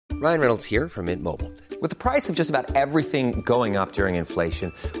Ryan Reynolds here from Mint Mobile. With the price of just about everything going up during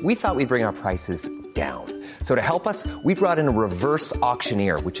inflation, we thought we'd bring our prices down. So to help us, we brought in a reverse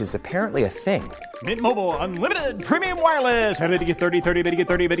auctioneer, which is apparently a thing. Mint Mobile Unlimited Premium Wireless. How to get 30, 30, bit to get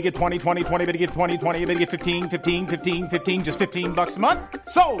 30, bit to get 20, 20, 20, bit to get 20, 20, bit to get 15, 15, 15, 15, just $15 a month?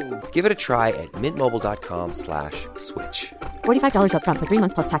 Sold! Give it a try at mintmobile.com/switch. $45 up front for 3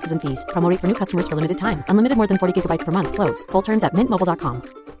 months plus taxes and fees. Promo rate for new customers for limited time. Unlimited more than 40 gigabytes per month. Slows full terms at mintmobile.com.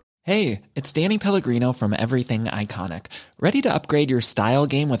 Hey, it's Danny Pellegrino from Everything Iconic. Ready to upgrade your style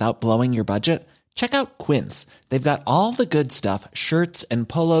game without blowing your budget? Check out Quince. They've got all the good stuff, shirts and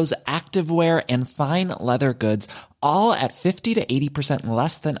polos, activewear, and fine leather goods, all at 50 to 80%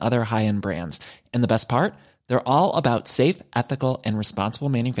 less than other high-end brands. And the best part? They're all about safe, ethical, and responsible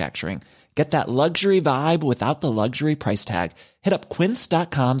manufacturing. Get that luxury vibe without the luxury price tag. Hit up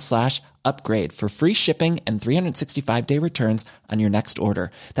quince.com/upgrade for free shipping and 365-day returns on your next order.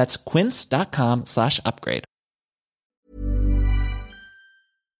 That's quince.com/upgrade.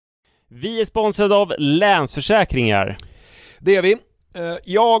 Vi är sponsrade av Länsförsäkringar. Det är vi.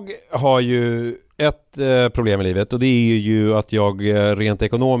 Jag har ju ett problem i livet, och det är ju att jag rent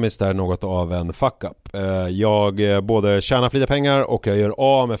ekonomiskt är något av en fuck-up. Jag både tjänar för lite pengar och jag gör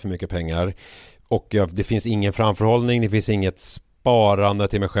av med för mycket pengar. Och det finns ingen framförhållning, det finns inget sparande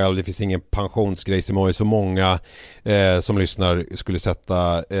till mig själv, det finns ingen pensionsgrej som är så många som lyssnar skulle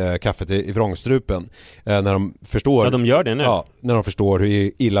sätta kaffet i vrångstrupen när de förstår. Ja, de gör det nu. Ja, när de förstår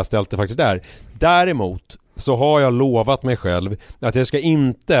hur illa ställt det faktiskt är. Däremot så har jag lovat mig själv att jag ska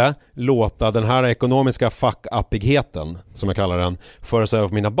inte låta den här ekonomiska fuck-uppigheten, som jag kallar den, föra sig över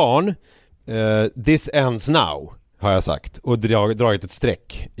på mina barn. This ends now, har jag sagt, och dragit ett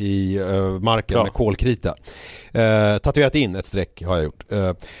streck i marken med kolkrita. Tatuerat in ett streck har jag gjort.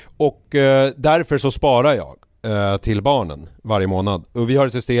 Och därför så sparar jag till barnen varje månad. Och vi har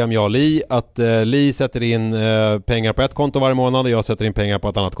ett system, jag och Li, att Li sätter in pengar på ett konto varje månad och jag sätter in pengar på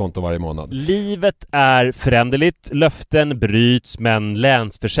ett annat konto varje månad. Livet är föränderligt, löften bryts, men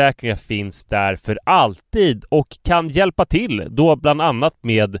Länsförsäkringar finns där för alltid och kan hjälpa till, då bland annat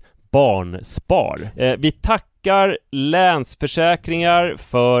med barnspar. Vi tackar Länsförsäkringar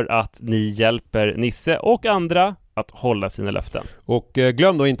för att ni hjälper Nisse och andra att hålla sina löften. Och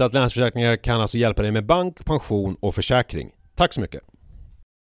glöm då inte att Länsförsäkringar kan alltså hjälpa dig med bank, pension och försäkring. Tack så mycket.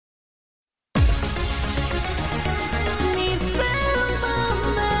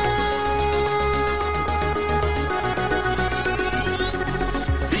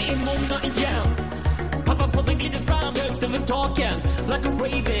 Det är måndag igen. Pappa podden glider fram högt över taken. Like a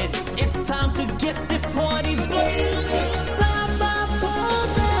raven, it's time to get this party blazing.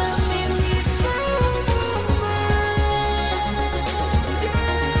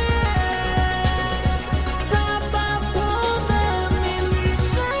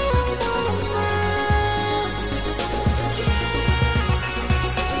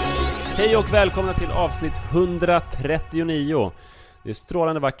 Hej och välkomna till avsnitt 139. Det är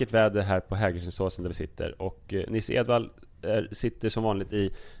strålande vackert väder här på Hägerstensåsen där vi sitter. Och Nisse Edvall sitter som vanligt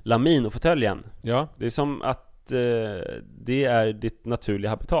i Lamin-fåtöljen. Ja. Det är som att det är ditt naturliga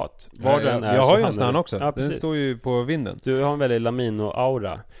habitat. Var den är, jag har ju så en sån också. Ja, den står ju på vinden. Du har en väldigt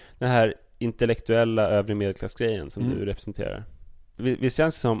Lamino-aura. Den här intellektuella övre medelklassgrejen som du representerar. Visst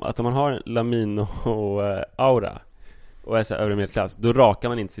känns det som att om man har en Lamino-aura och är så övre medelklass, då rakar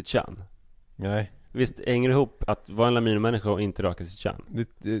man inte sitt kön. Nej. Visst hänger det ihop att vara en Lamino-människa och inte raka sitt kön?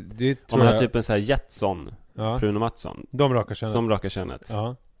 Det om man har typ en så här Jetson, Bruno Mattsson. De rakar könet.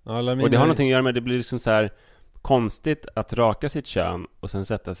 Ja. Ja, och det har någonting att göra med, det blir liksom så här konstigt att raka sitt kön och sen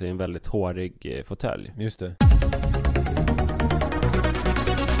sätta sig i en väldigt hårig fåtölj. Just det.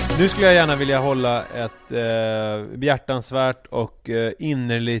 Nu skulle jag gärna vilja hålla ett behjärtansvärt och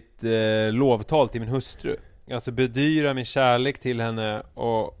innerligt lovtal till min hustru. Alltså bedyra min kärlek till henne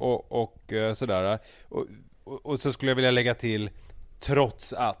och sådär. Och så skulle jag vilja lägga till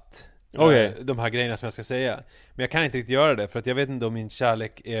trots att de här grejerna som jag ska säga. Men jag kan inte riktigt göra det, för att jag vet inte om min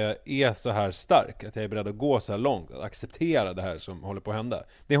kärlek är så här stark att jag är beredd att gå så här långt, att acceptera det här som håller på att hända.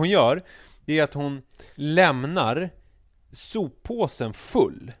 Det hon gör, det är att hon lämnar soppåsen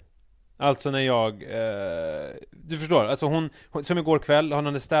full. Alltså när jag du förstår, alltså hon som igår kväll, hon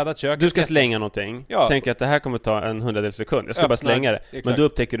hade städat köket. Du ska slänga någonting. Tänker att det här kommer ta en 100-del sekund. Jag ska bara slänga det. Exakt. Men då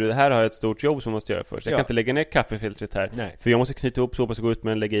upptäcker du, det här har jag ett stort jobb som jag måste göra först. Jag kan inte lägga ner kaffefiltret här. Nej. För jag måste knyta ihop sopa och gå ut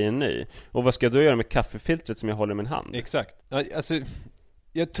med och lägga i en ny. Och vad ska jag då göra med kaffefiltret som jag håller i min hand? Exakt. Alltså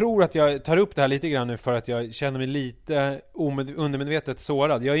jag tror att jag tar upp det här lite grann nu för att jag känner mig lite undermedvetet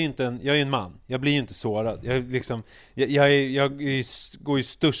sårad. Jag är ju en man. Jag blir ju inte sårad. Jag går ju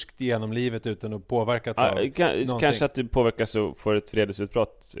sturskt genom livet utan att påverkas av någonting. Kanske att du påverkas och får ett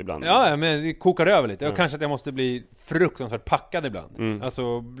vredesutbrott ibland. Ja, men det kokar över lite. Och kanske att jag måste bli fruktansvärt packad ibland.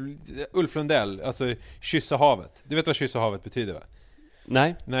 Alltså, Ulf Lundell, alltså Kyssa havet. Du vet vad Kyssa havet betyder, va?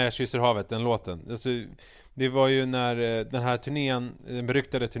 Nej. När jag kysser havet, den låten. Alltså, det var ju när den här turnén, den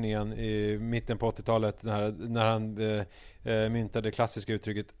beryktade turnén i mitten på 80-talet, när han myntade det klassiska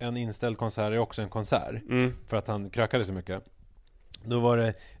uttrycket en inställd konsert är också en konsert, för att han krökade så mycket. Då var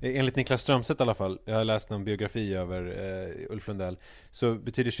det, enligt Niklas Strömstedt i alla fall, jag har läst en biografi över Ulf Lundell, så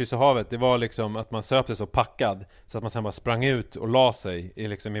betyder kyssa havet, det var liksom att man söp sig så packad så att man sen bara sprang ut och la sig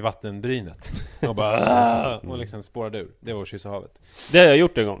i vattenbrynet och bara och liksom spårade ur. Det var kyssa havet. Det har jag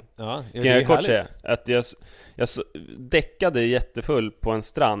gjort en gång. Ja, kan jag kort säga att jag däckade jättefull på en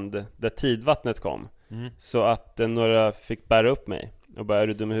strand där tidvattnet kom, så att några fick bära upp mig och bara, är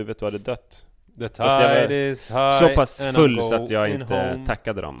du dum i huvudet, du hade dött. Så pass full så att jag inte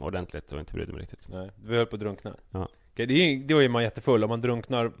tackade dem ordentligt och inte brydde mig riktigt. Nej, vi höll på att drunkna. Ja. Okej, då är man jättefull om man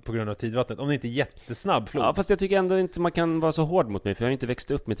drunknar på grund av tidvattnet. Om det inte är jättesnabb flod. Ja, fast jag tycker ändå inte man kan vara så hård mot mig, för jag har inte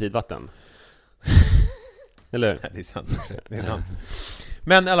växt upp med tidvatten. Eller? Nej, det är sant.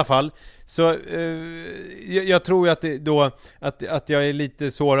 Men i alla fall, så jag tror ju att det då att jag är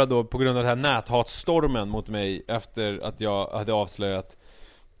lite sårad då på grund av den här näthatstormen mot mig efter att jag hade avslöjat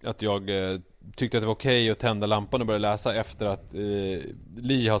att jag tyckte att det var okej att tända lampan och börja läsa efter att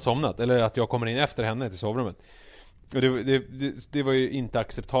Li har somnat, eller att jag kommer in efter henne till sovrummet. Och det var ju inte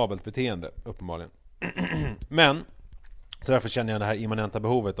acceptabelt beteende, uppenbarligen. Men så därför känner jag det här immanenta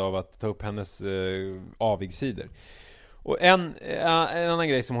behovet av att ta upp hennes avigsidor. Och en annan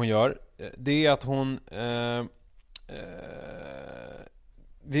grej som hon gör, det är att hon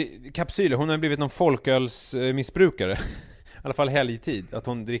kapsyler, hon har blivit någon folkölsmissbrukare. I alla fall helgtid, att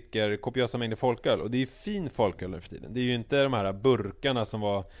hon dricker kopiösa mängder folköl. Och det är ju fin folköl nu för tiden. Det är ju inte de här burkarna som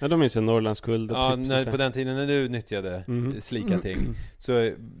var... Ja, de är ju så Norrlandsguld. Ja, på den tiden när du nyttjade slika ting.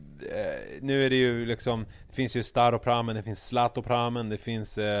 Så nu är det ju liksom... Det finns ju Staropramen, det finns Zlatopramen, det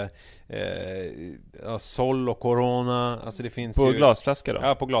finns Sol och Corona. Alltså det finns på glasflaska då?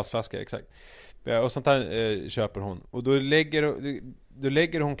 Ja, på glasflaska, exakt. Och sånt där köper hon. Och då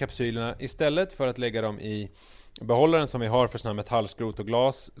lägger hon kapsylerna, istället för att lägga dem i behållaren som vi har för såna här metallskrot och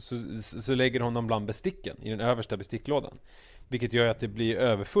glas, så lägger hon dem bland besticken i den översta besticklådan, vilket gör att det blir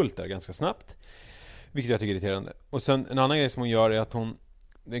överfullt där ganska snabbt, vilket jag tycker är irriterande. Och sen en annan grej som hon gör är att hon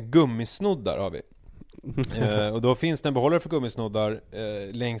gummisnoddar har vi. Och då finns det en behållare för gummisnoddar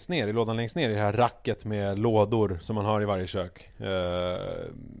längst ner, i lådan längst ner, i det här racket med lådor som man har i varje kök.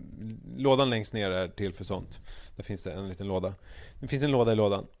 Lådan längst ner är till för sånt. Där finns det en liten låda. Det finns en låda i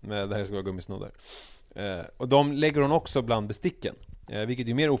lådan med där det ska vara gummisnoddar. Och de lägger hon också bland besticken, vilket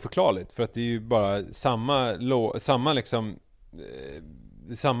är mer oförklarligt, för att det är ju bara samma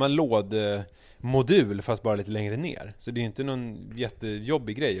lådmodul fast bara lite längre ner. Så det är inte någon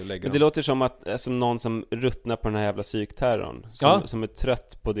jättejobbig grej att lägga. Men det låter som någon som ruttnar på den här jävla psykterrorn, som är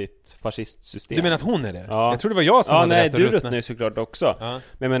trött på ditt fascistsystem. Du menar att hon är det? Ja. Jag tror det var jag som hade rätt att du ruttna. ruttnar ju såklart också. Men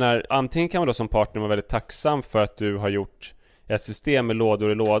jag menar, antingen kan man då som partner vara väldigt tacksam för att du har gjort ett system med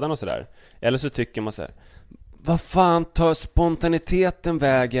lådor i lådan och sådär, eller så tycker man så här: vad fan tar spontaniteten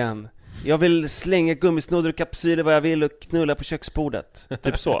vägen? Jag vill slänga gummisnoddar och kapsyler vad jag vill och knulla på köksbordet.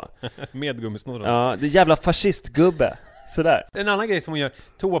 Typ så. Med gummisnoddar. Ja, det är jävla fascistgubbe. Sådär. En annan grej som hon gör,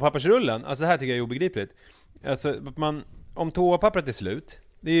 toapappersrullen. Alltså det här tycker jag är obegripligt. Alltså om toapappret är slut,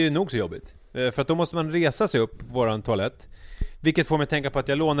 det är ju nog så jobbigt. För att då måste man resa sig upp på våran toalett. Vilket får mig tänka på att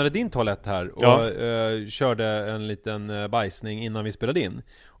jag lånade din toalett här och körde en liten bajsning innan vi spelade in.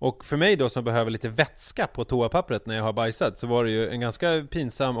 Och för mig då som behöver lite vätska på toapappret när jag har bajsat, så var det ju en ganska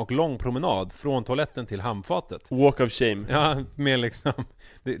pinsam och lång promenad från toaletten till handfatet. Walk of shame. Ja, med liksom...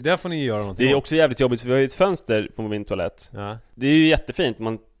 Där får ni göra någonting. Det är också jävligt jobbigt, för vi har ju ett fönster på min toalett. Ja. Det är ju jättefint,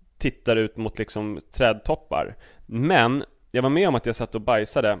 man tittar ut mot liksom trädtoppar. Men jag var med om att jag satt och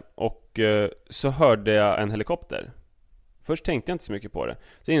bajsade och så hörde jag en helikopter. Först tänkte jag inte så mycket på det.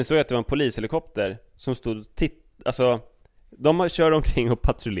 Så insåg jag att det var en polishelikopter som stod och alltså, de kör omkring och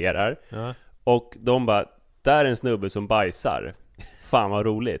patrullerar. Ja. Och de bara, där är en snubbe som bajsar. Fan vad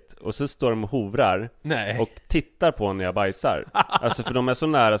roligt. Och så står de och hovrar. Nej. Och tittar på när jag bajsar. Alltså för de är så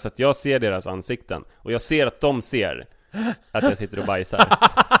nära så att jag ser deras ansikten. Och jag ser att de ser att jag sitter och bajsar.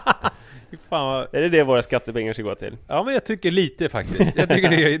 Fan, Är det våra skattepengar ska gå till? ja, men jag tycker lite faktiskt. Jag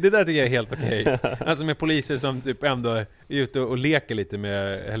tycker det där tycker jag är helt okej. Alltså med poliser som typ ändå är ute och leker lite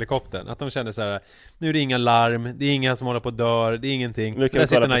med helikoptern. Att de känner så här: nu är det inga larm, det är inga som håller på att dör, det är ingenting. Nu kan vi Där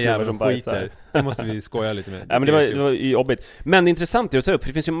sitter kolla den här på snubbar jäveln som och skiter. bajsar. Det måste vi skoja lite med. Ja, men det var ju jobbigt. Men det är intressant det du tar upp, för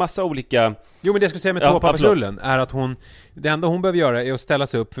det finns ju massa olika... Jo, men det jag skulle säga med Ja, toapappersrullen är att det enda hon behöver göra är att ställa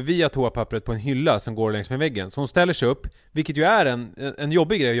sig upp för via toapappret på en hylla som går längs med väggen. Så hon ställer sig upp, vilket ju är en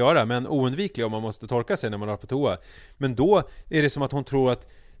jobbig grej att göra, men oundviklig om man måste torka sig när man har på toa. Men då är det som att hon tror att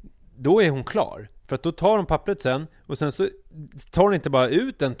då är hon klar. För att då tar hon pappret sen, och sen så tar hon inte bara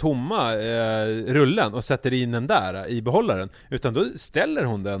ut den tomma rullen och sätter in den där i behållaren, utan då ställer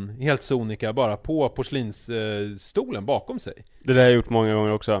hon den helt sonika bara på porslinsstolen bakom sig. Det där har jag gjort många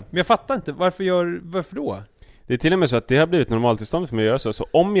gånger också. Men jag fattar inte, varför då? Det är till och med så att det har blivit normaltillstånd för mig att göra så. Så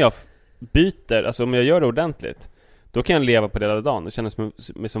om jag byter, alltså om jag gör det ordentligt, då kan jag leva på det hela dagen och känna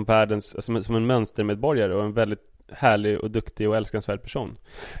mig som världens, alltså som en mönstermedborgare och en väldigt härlig och duktig och älskansvärd person.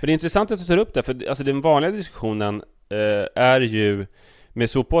 Men det är intressant att du tar upp det, för alltså den vanliga diskussionen är ju med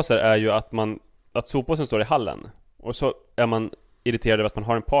soppåsar är ju att soppåsen står i hallen, och så är man irriterad över att man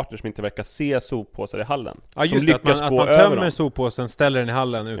har en partner som inte verkar se soppåsar i hallen. Ja, just det, att man tömmer soppåsen, ställer den i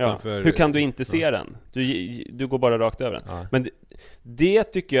hallen utanför. Ja. Hur kan du inte se den? Du går bara rakt över den. Ja. Men det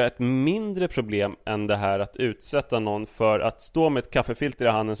tycker jag är ett mindre problem än det här att utsätta någon för att stå med ett kaffefilter i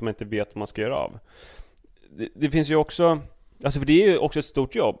handen som man inte vet vad man ska göra av. Det finns ju också, alltså för det är ju också ett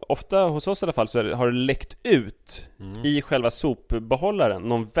stort jobb. Ofta hos oss i alla fall så har det läckt ut i själva sopbehållaren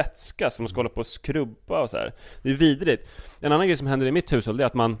någon vätska som man ska hålla på och skrubba och så här. Det är vidrigt. En annan grej som händer i mitt hushåll, det är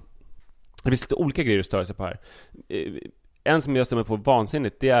att det finns lite olika grejer att störa sig på här. En som jag stämmer på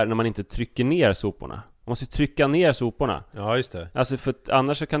vansinnigt, det är när man inte trycker ner soporna. Man måste trycka ner soporna. Ja, just det. Alltså för att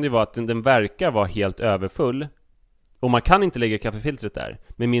annars så kan det ju vara att den verkar vara helt överfull. Och man kan inte lägga kaffefiltret där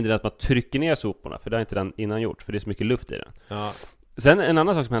med mindre än att man trycker ner soporna, för det har inte den innan gjort, för det är så mycket luft i den. Ja. Sen en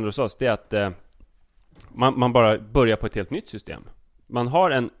annan sak som händer hos oss, det är att man bara börjar på ett helt nytt system. Man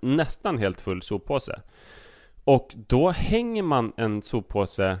har en nästan helt full soppåse, och då hänger man en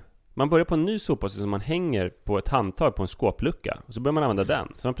soppåse. Man börjar på en ny soppåse som man hänger på ett handtag på en skåplucka, och så börjar man använda den.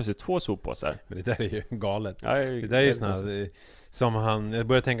 Så har man plötsligt 2 soppåsar. Men det där är ju galet. Ja, det där är ju såna som jag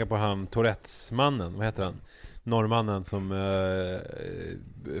börjar tänka på han Tourettes-mannen, vad heter han? Norrmannen som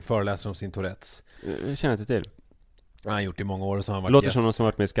föreläser om sin Tourettes. Jag känner inte till. Han har gjort det i många år, och så har han varit låter gäst. som någon som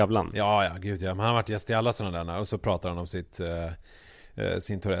har varit med i Skavlan. Ja, gud ja. Men han har varit gäst i alla sådana där, och så pratar han om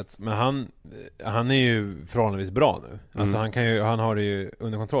sin Tourettes. Men han är ju förhållandevis bra nu. Alltså han har det ju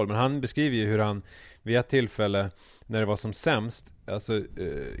under kontroll. Men han beskriver ju hur han vid ett tillfälle när det var som sämst, alltså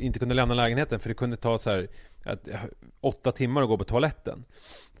inte kunde lämna lägenheten, för det kunde ta så här 8 timmar att gå på toaletten.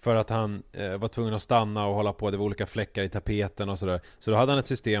 För att han var tvungen att stanna och hålla på. Det var olika fläckar i tapeten och sådär. Så då hade han ett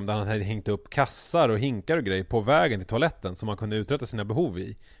system där han hade hängt upp kassar och hinkar och grejer på vägen till toaletten, som man kunde uträtta sina behov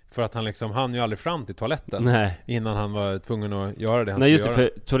i. För att han ju aldrig fram till toaletten. Nej. Innan han var tvungen att göra det han Nej, skulle just det,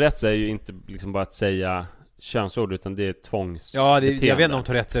 göra. för Tourettes är ju inte liksom bara att säga könsord, utan det är Ja, jag vet inte om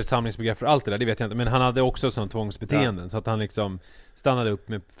Tourettes är ett samlingsbegrepp för allt det där, det vet jag inte. Men han hade också sån tvångsbeteenden, så att han liksom stannade upp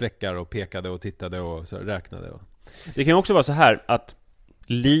med fläckar och pekade och tittade och så räknade. Det kan ju också vara så här att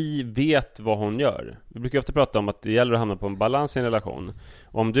Li vet vad hon gör. Vi brukar ofta prata om att det gäller att hamna på en balans i en relation.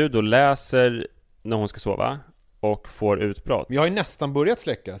 Om du då läser när hon ska sova och får utbrott. Jag har ju nästan börjat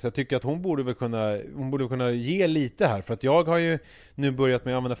släcka, så jag tycker att hon borde kunna ge lite här. För att jag har ju nu börjat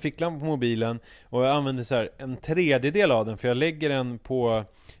med att använda ficklampan på mobilen, och jag använder så här 1/3 av den, för jag lägger den på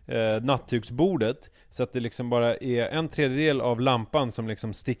nattduksbordet, så att det liksom bara är 1/3 av lampan som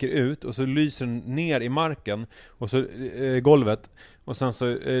liksom sticker ut, och så lyser den ner i marken och så golvet, och sen så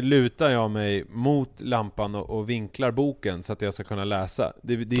lutar jag mig mot lampan och vinklar boken så att jag ska kunna läsa.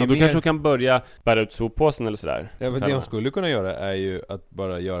 Det är då kanske du kan börja bära ut soppåsen eller sådär. Ja, det jag skulle kunna göra är ju att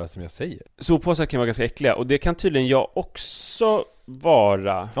bara göra som jag säger. Soppåsar kan vara ganska äckliga, och det kan tydligen jag också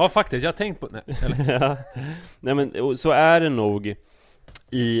vara. Ja, faktiskt, jag har tänkt på nej, ja. Nej, men så är det nog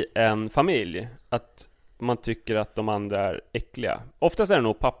i en familj, att man tycker att de andra är äckliga. Oftast är det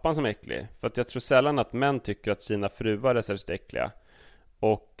nog pappan som är äcklig, för att jag tror sällan att män tycker att sina fruar är särskilt äckliga.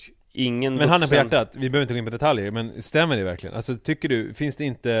 Och ingen men han är på hjärtat, vi behöver inte gå in på detaljer, men stämmer det verkligen? Alltså tycker du, finns det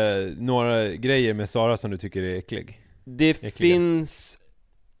inte några grejer med Sara som du tycker är äcklig? Det finns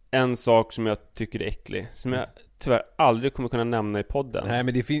en sak som jag tycker är äcklig, som jag tyvärr aldrig kommer kunna nämna i podden. Nej,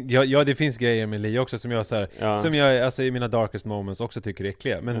 men det finns grejer med Li också som jag så här, som jag alltså i mina darkest moments också tycker är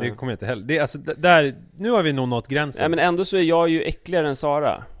äckliga, men det kommer jag inte heller. Det alltså där, nu har vi nog nått gränsen. Nej, men ändå så är jag ju äckligare än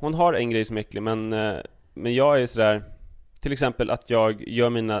Sara. Hon har en grej som är äcklig, men jag är så där, till exempel att jag gör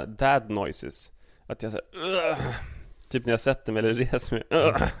mina dad noises, att jag så här, typ när jag sätter mig eller reser mig.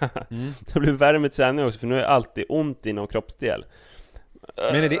 Det blir värre med träning också, för nu är alltid ont i någon kroppsdel.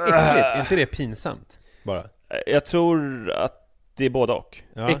 Men är det äckligt? Är inte det pinsamt? Bara? Jag tror att det är både och.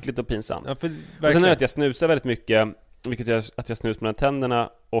 Ja. Äckligt och pinsamt. Ja, för Och sen är det att jag snusar väldigt mycket, vilket gör att jag snusar mellan tänderna,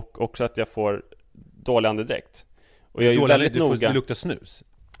 och också att jag får dålig andedräkt. Och jag är ju väldigt noga. Du luktar snus.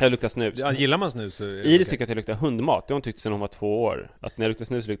 Jag luktar snus. Ja, gillar man snus så Iris tycker att jag luktar hundmat. Det har hon tyckt sedan hon var 2 år. Att när jag luktar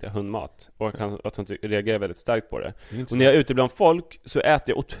snus så luktar jag hundmat. Och att hon reagerar väldigt starkt på det. Och när jag är ute bland folk så äter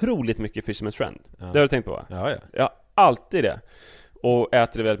jag otroligt mycket Fisherman's Friend. Det har du tänkt på, va? Ja. Jag har alltid det. Och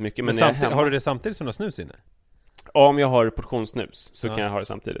äter det väldigt mycket. Men när jag är hemma... har du det samtidigt som du har snus inne? Ja, om jag har portionssnus så kan jag ha det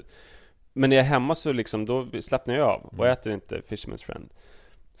samtidigt. Men när jag är hemma så liksom, då slappnar jag av och äter inte Fisherman's Friend.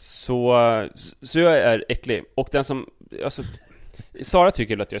 Så jag är äcklig. Och den som... Alltså, Sara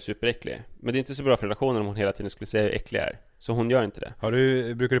tycker att jag är superäcklig, men det är inte så bra för relationen om hon hela tiden skulle säga hur äcklig jag är. Så hon gör inte det.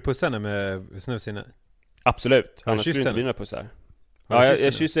 Brukar du pussa henne med snus inne? Absolut, Har du annars skulle kysst det inte henne? bli några pussar. Har du Ja, kysst jag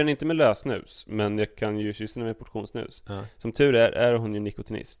henne? kysser henne inte med lösnus, men jag kan ju kyssa henne med portionssnus. Ja. Som tur är hon ju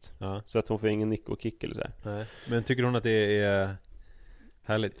nikotinist. Ja. Så att hon får ingen nikokick eller så här. Nej. Men tycker hon att det är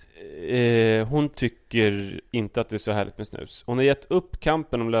härligt? Hon tycker inte att det är så härligt med snus. Hon har gett upp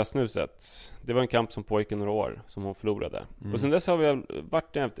kampen om lösnuset. Det var en kamp som pågick i några år, som hon förlorade. Och sen dess har vi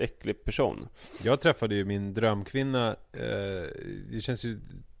varit en jävligt äcklig person. Jag träffade ju min drömkvinna. Det känns ju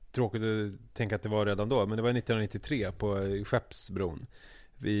tråkigt att tänka att det var redan då, men det var 1993 på Skeppsbron,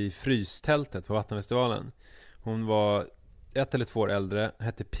 vid frystältet på Vattenfestivalen. Hon var 1 eller 2 år äldre,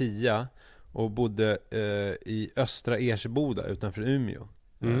 hette Pia och bodde i Östra Ersboda utanför Umeå.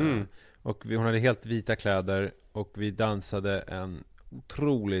 Och hon hade helt vita kläder och vi dansade en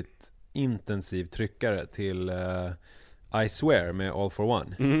otroligt intensiv tryckare till I Swear med All For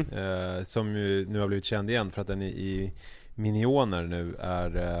One, som ju nu har blivit känd igen för att den i Minioner nu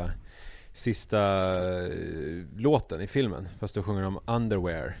är sista låten i filmen, fast då sjunger de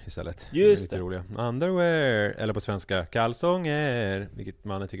Underwear istället. Just det är lite roliga. Underwear, eller på svenska kalsonger, vilket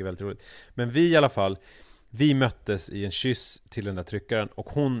mannen tycker är väldigt roligt. Men vi i alla fall, vi möttes i en kyss till den där tryckaren och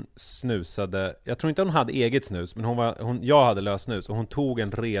hon snusade. Jag tror inte hon hade eget snus, men jag hade lösnus och hon tog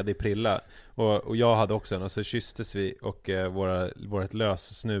en redig prilla och jag hade också en, och så kysstes vi och vårt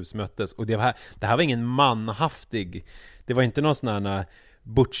lössnus möttes. Och det här var ingen manhaftig, det var inte någon sån här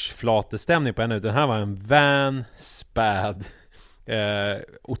butchflatestämning på henne, utan det här var en späd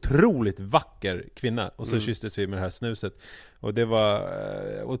otroligt vacker kvinna. Och så kysstes vi med det här snuset. Och det var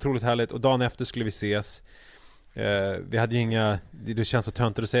otroligt härligt. Och dagen efter skulle vi ses. Vi hade ju inga, det känns så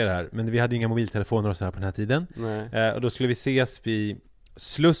töntigt att säga det här, men vi hade inga mobiltelefoner och så här på den här tiden. Och då skulle vi ses vid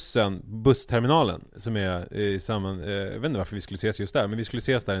Slussen, bussterminalen, som är i samman, jag vet inte varför vi skulle ses just där, men vi skulle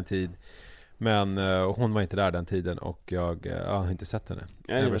ses där en tid. Men hon var inte där den tiden och jag har inte sett henne.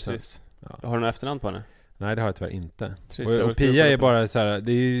 Ja, precis. Ja. Har du något efternamn på henne? Nej, det har jag tyvärr inte. Och Pia är bara så här,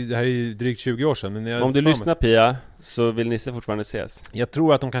 det här är ju drygt 20 år sedan, men om du lyssnar, Pia, så vill Nisse fortfarande ses. Jag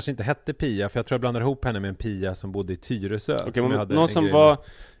tror att de kanske inte hette Pia, för jag tror jag blandar ihop henne med en Pia som bodde i Tyresö. Okej, någon som var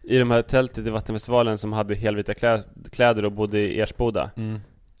i de här tältet i Vattenfestivalen som hade helvita kläder och bodde i Ersboda.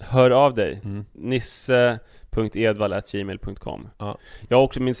 Hör av dig. nisse.edvall@gmail.com. Ja. Jag har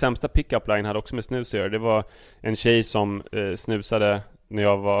också, min sämsta pick-up line hade också med snus att göra. Det var en tjej som snusade när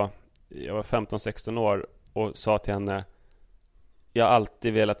jag var 15-16 år och sa till henne: jag har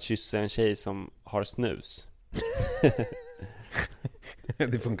alltid velat kyssa en tjej som har snus.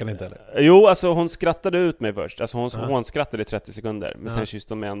 Det funkar inte heller. Jo, alltså hon skrattade ut mig först. Alltså hon skrattade i 30 sekunder, men sen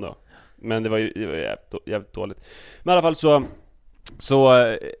kysste hon mig ändå. Men det var jävligt dåligt. Men i alla fall så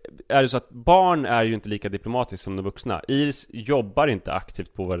är det så att barn är ju inte lika diplomatiskt som de vuxna. Iris jobbar inte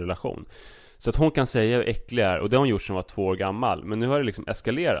aktivt på vår relation. Så att hon kan säga hur äcklig är, och det har hon gjort sedan hon var 2 år gammal. Men nu har det liksom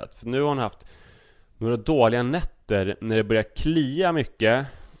eskalerat. För nu har hon haft några dåliga nätter när det börjar klia mycket.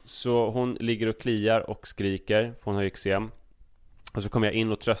 Så hon ligger och kliar och skriker, för hon har eksem. Och så kommer jag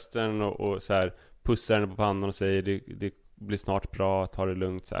in och tröstar henne och så här, pussar henne på pannan och säger det blir snart bra, ta det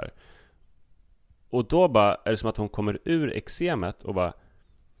lugnt så här. Och då bara är det som att hon kommer ur eksemet och bara: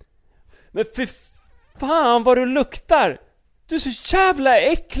 men för fan vad du luktar! Du är så jävla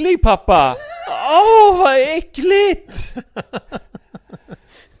äcklig, pappa! Åh, vad äckligt!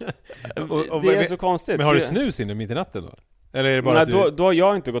 Det är så konstigt. Men har du snus inne mitt i natten då? Eller är det bara nej, då har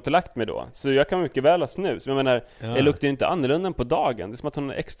jag inte gått och lagt mig då. Så jag kan mycket väl ha snus. Men jag menar, det luktar ju inte annorlunda än på dagen. Det är som att hon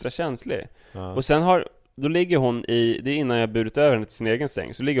är extra känslig. Och sen då ligger hon det är innan jag burit över henne till sin egen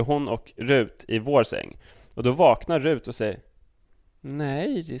säng. Så ligger hon och Rut i vår säng. Och då vaknar Rut och säger: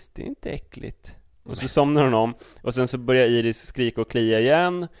 nej, just det är inte äckligt. Och så somnar hon om. Och sen så börjar Iris skrika och klia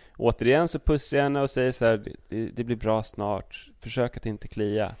igen. Återigen så pussar jag henne och säger så här: det blir bra snart. Försök att inte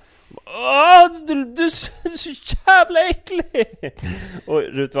klia. Du är så jävla äcklig. Och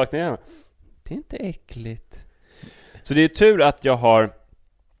Rut vaknar igen. Det är inte äckligt. Så det är tur att jag har...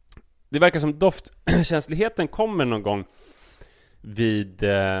 Det verkar som doftkänsligheten kommer någon gång vid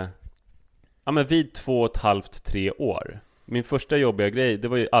 2,5-3 år. Min första jobbiga grej, det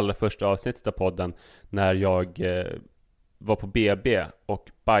var ju allra första avsnittet av podden när jag var på BB och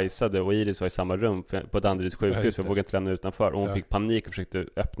bajsade och Iris var i samma rum på Danderyds sjukhus, för jag vågade inte lämna utanför, och hon fick panik och försökte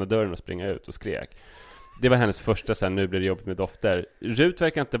öppna dörren och springa ut och skrek. Det var hennes första så här, nu blir det jobbigt med dofter. Rut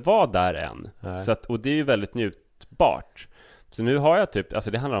verkar inte vara där än. Så att, och det är ju väldigt njutbart. Så nu har jag typ,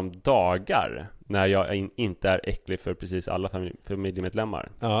 alltså det handlar om dagar när jag inte är äcklig för precis alla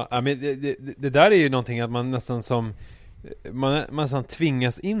familjemedlemmar. Ja, men det där är ju någonting att man nästan som man nästan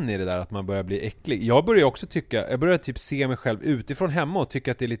tvingas in i det där, att man börjar bli äcklig. Jag börjar typ se mig själv utifrån hemma och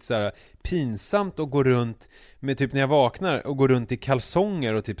tycka att det är lite så här pinsamt att gå runt med typ när jag vaknar och gå runt i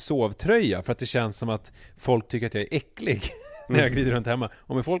kalsonger och typ sovtröja, för att det känns som att folk tycker att jag är äcklig när jag glider runt hemma.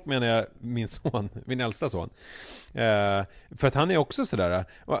 Och med folk menar jag min äldsta son. För att han är också sådär,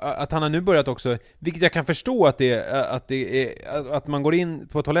 att han har nu börjat också, vilket jag kan förstå att man går in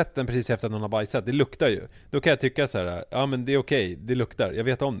på toaletten precis efter att någon har bajsat, det luktar ju. Då kan jag tycka såhär, ja men det är okej, det luktar, jag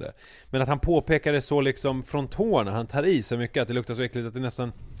vet om det. Men att han påpekar det så liksom från tårna, han tar i så mycket att det luktar så äckligt att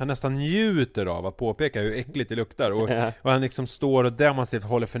han nästan njuter av att påpeka hur äckligt det luktar, och han liksom står och demonstrativt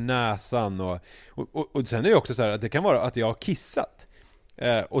håller för näsan och sen är det också så här att det kan vara att jag har kissat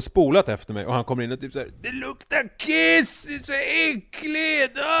och spolat efter mig och han kommer in och typ så här: det luktar kiss, det är så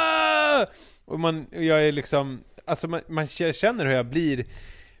äckligt. Och jag är liksom, alltså man känner hur jag blir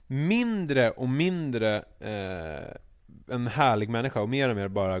mindre och mindre en härlig människa och mer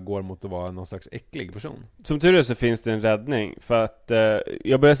bara går mot att vara någon slags äcklig person. Som tur är så finns det en räddning, för att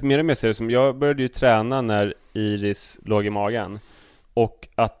jag började mer och mer se det som, jag började ju träna när Iris låg i magen, och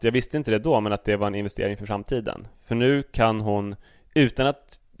att jag visste inte det då, men att det var en investering för framtiden. För nu kan hon utan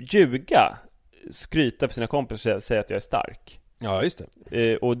att ljuga skryta för sina kompisar och säga att jag är stark. Ja, just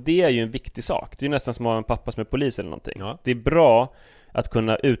det. Och det är ju en viktig sak. Det är ju nästan som att ha en pappa som är polis eller någonting. Ja. Det är bra att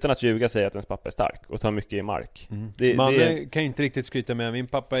kunna utan att ljuga säga att ens pappa är stark och ta mycket i mark. Man kan ju inte riktigt skryta med. Min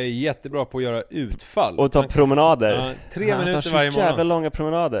pappa är jättebra på att göra utfall och ta promenader. 3 minuter varje morgon. Han tar så jävla långa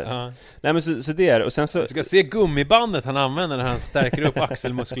promenader. Nej, men så det är. Och sen så... Jag ska se gummibandet han använder när han stärker upp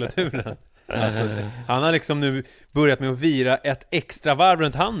axelmuskulaturen. Alltså, han har liksom nu börjat med att vira ett extra varv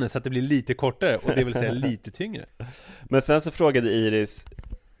runt handen så att det blir lite kortare, och det vill säga lite tyngre. Men sen så frågade Iris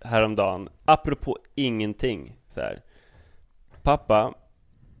häromdagen, apropå ingenting, så här: pappa,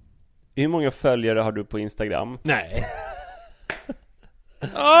 hur många följare har du på Instagram? Nej.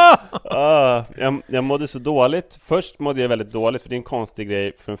 Jag mådde så dåligt. Först mådde jag väldigt dåligt, för det är en konstig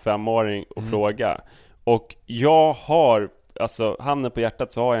grej för en 5-åring att fråga. Och jag har, alltså handen på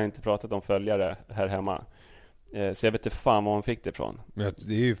hjärtat, så har jag inte pratat om följare här hemma. Så jag vet inte fan var hon fick det ifrån. Ja,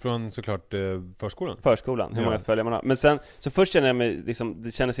 det är ju från såklart förskolan, hur många följare man har. Men sen, så först kände jag mig liksom,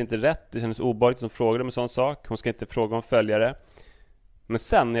 det kändes inte rätt. Det kändes obehagligt att hon frågade om en sån sak. Hon ska inte fråga om följare. Men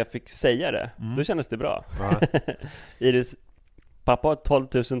sen när jag fick säga det, då kändes det bra. Iris pappa har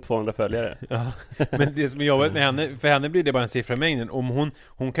 12 200 följare. Ja. Men det som är jobbigt med henne, för henne blir det bara en siffra i mängden. Om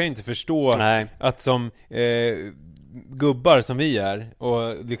hon kan ju inte förstå att som gubbar som vi är,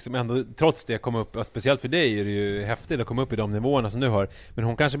 och liksom ändå trots det komma upp, speciellt för dig är det ju häftigt att komma upp i de nivåerna som du har, men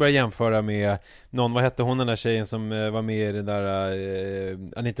hon kanske börjar jämföra med någon, vad hette hon, den där tjejen som var med i den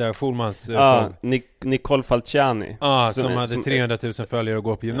där Anita Schulmans Nicole Falciani, som hade 300 000 följare och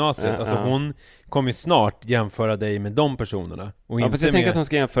går på gymnasiet. Alltså hon kommer ju snart jämföra dig med de personerna, och inte jag tänker att hon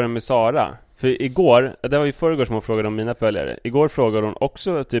ska jämföra med Sara. För igår, det var ju förrgår som hon frågade om mina följare. Igår frågade hon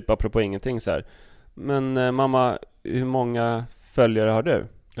också typ apropå ingenting så här: men mamma, hur många följare har du?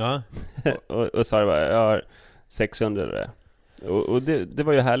 Ja. och Sara bara, jag har 600 och det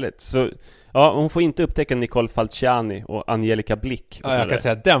var ju härligt. Så ja, hon får inte upptäcka Nicole Falciani och Angelica Blick. Och jag kan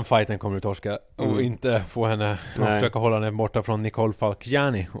säga att den fighten kommer du torska, och inte få henne att försöka hålla henne borta från Nicole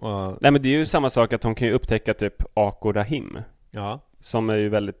Falciani. Nej, men det är ju samma sak att hon kan ju upptäcka typ Ako Rahim. Ja. Som är ju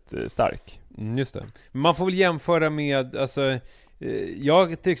väldigt stark. Just det. Man får väl jämföra med, alltså,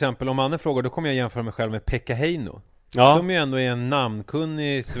 jag till exempel, om Anne frågar, då kommer jag jämföra mig själv med Pekka Heino. Ja. Som ju ändå är en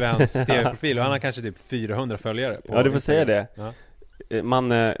namnkunnig svensk tv-profil, och han har kanske typ 400 följare på Ja, du får säga det.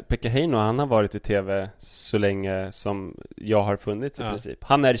 Pekka Heino, han har varit i tv så länge som jag har funnits i princip.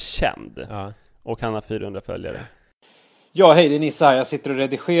 Han är känd, och han har 400 följare. Ja, hej, det är Nissa här. Jag sitter och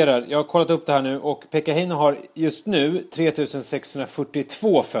redigerar. Jag har kollat upp det här nu och Pekka Heino har just nu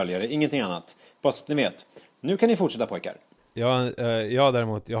 3642 följare, ingenting annat. Bara så att ni vet. Nu kan ni fortsätta, pojkar. Jag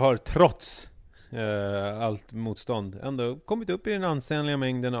däremot, jag har trots allt motstånd ändå kommit upp i den ansenliga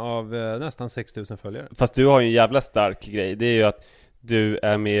mängden av nästan 6000 följare. Fast du har ju en jävla stark grej. Det är ju att du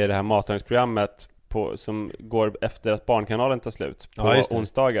är med i det här matlagningsprogrammet som går efter att Barnkanalen tar slut på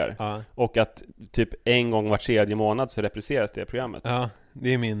onsdagar. Ja. Och att typ en gång var tredje månad så repriseras det programmet. Ja,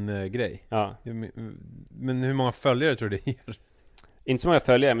 det är min grej. Ja. Men hur många följare tror du det ger? Inte så många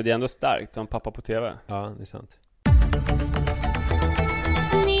följare, men det är ändå starkt som pappa på TV. Ja, det är sant.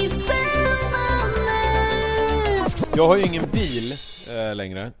 Jag har ju ingen bil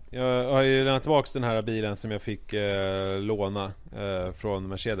längre. Jag har ju lämnat tillbaka den här bilen som jag fick låna från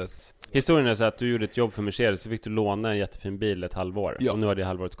Mercedes. Historien är så att du gjorde ett jobb för Mercedes, så fick du låna en jättefin bil ett halvår. Ja. Och nu har det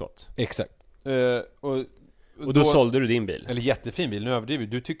halvåret gått. Exakt. Och då sålde du din bil. Eller jättefin bil, nu överdriver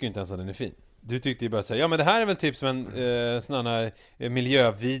du. tycker ju inte ens att den är fin. Du tyckte ju bara säga, ja men det här är väl typ som en sån här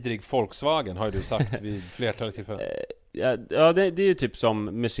miljövidrig Volkswagen, har ju du sagt vid flertalet tillfällen. Ja, det är ju typ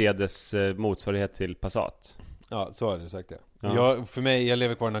som Mercedes motsvarighet till Passat. Ja, så har du sagt det. Ja. Jag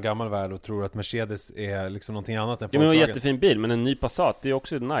lever kvar i en gammal värld och tror att Mercedes är liksom någonting annat än Volkswagen. Ja, men det var en jättefin bil, men en ny Passat, det är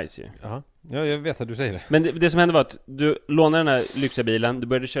också nice ju. Jaha. Ja, jag vet att du säger det. Men det som hände var att du lånade den här lyxiga bilen, du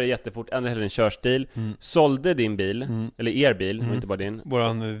började köra jättefort, ändrade hela din körstil, sålde din bil, eller er bil, och inte bara din.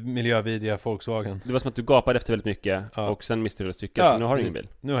 Våran miljövidriga Volkswagen. Det var som att du gapade efter väldigt mycket, och sen miste du hela stycket, för nu har du ingen bil.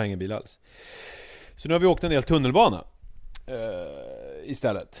 Nu har jag ingen bil alls. Så nu har vi åkt en del tunnelbana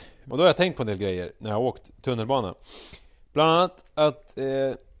istället. Och då har jag tänkt på en del grejer när jag har åkt tunnelbana. Bland annat att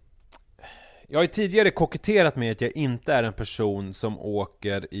jag har ju tidigare koketterat med att jag inte är en person som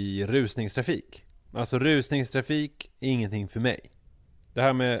åker i rusningstrafik. Alltså rusningstrafik är ingenting för mig. Det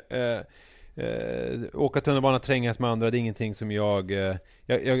här med åka tunnelbana, trängas med andra, det är ingenting som jag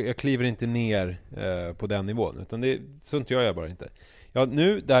kliver inte ner på den nivån. Utan sånt gör jag bara inte. Jag har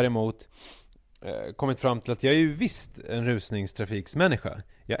nu däremot kommit fram till att jag är ju visst en rusningstrafiksmänniska.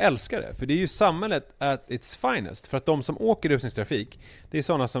 Jag älskar det, för det är ju samhället at its finest. För att de som åker rusningstrafik, det är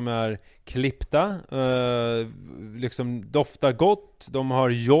sådana som är klippta, liksom doftar gott, de har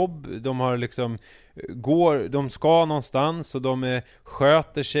jobb, de har liksom de ska någonstans och de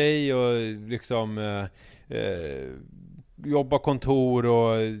sköter sig och liksom jobbar kontor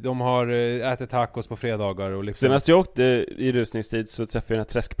och de har ätit tacos på fredagar och liksom. Senast jag åkte i rusningstid så träffade jag den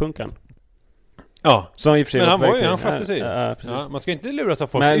här träskpunkan. Ja, som i och för sig men han skötte sig. Ja, man ska inte luras av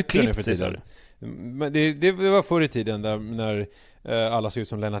folks yttre för tiden. Men det var förr i tiden när alla såg ut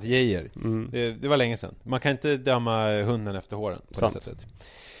som Lennart Geijer. Det var länge sedan. Man kan inte döma hunden efter håren på det sättet.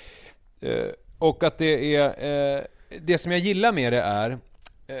 Och att det är det som jag gillar med det är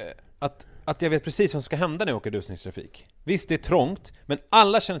att jag vet precis vad som ska hända när jag åker rusningstrafik. Visst, det är trångt, men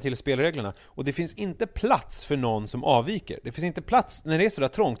alla känner till spelreglerna. Och det finns inte plats för någon som avviker. Det finns inte plats, när det är sådär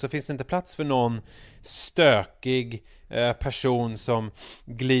trångt så finns det inte plats för någon stökig person som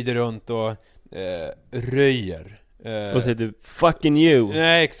glider runt och röjer. Och säger du, fucking you.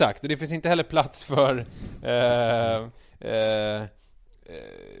 Nej, exakt. Och det finns inte heller plats för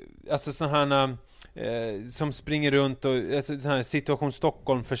alltså sådana här som springer runt och sån här situation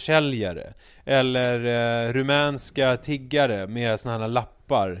Stockholm-försäljare eller rumänska tiggare med såna här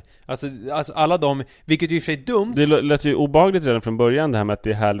lappar. Alltså alla de, vilket ju i och för sig är dumt. Det lät ju obehagligt redan från början, det här med att det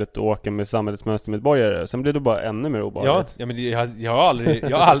är härligt att åka med samhällets mönstermedborgare. Sen blev det bara ännu mer obehagligt. Ja, men jag har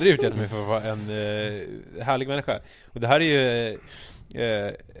aldrig utgett mig för att vara en härlig människa. Och det här är ju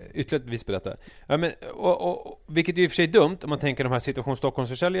ytterligare ett bevis på detta. Ja, men, och vilket ju i och för sig är dumt om man tänker de här situation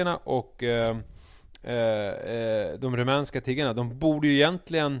Stockholmsförsäljarna och de rumänska tiggarna, de borde ju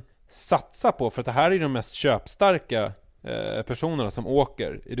egentligen satsa på, för att det här är de mest köpstarka personerna som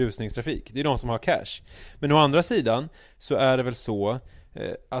åker i rusningstrafik. Det är de som har cash. Men å andra sidan så är det väl så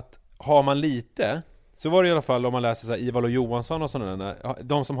att har man lite, så var det i alla fall om man läser så här Ivar och Johansson och sådana där,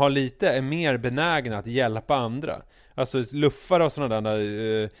 de som har lite är mer benägna att hjälpa andra. Alltså luffare och sådana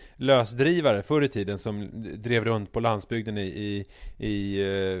där lösdrivare förr i tiden som drev runt på landsbygden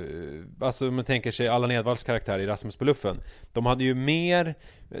alltså man tänker sig Allan Edwalls karaktär i Rasmus på luffen.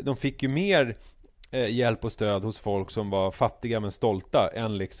 De fick ju mer hjälp och stöd hos folk som var fattiga men stolta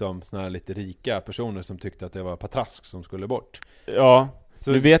än liksom såna här lite rika personer som tyckte att det var patrask som skulle bort. Ja,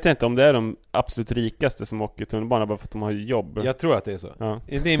 så nu vet jag inte om det är de absolut rikaste som åker tunnelbana bara för att de har jobb. Jag tror att det är så. Ja.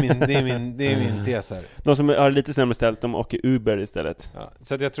 Det är min tes här. De som har lite sämre ställt, de åker Uber istället. Ja,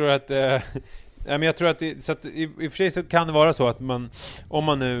 så att jag tror att men jag tror att så att i och för sig så kan det vara så att om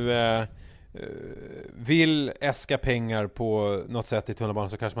man nu vill äska pengar på något sätt i tunnelbanan,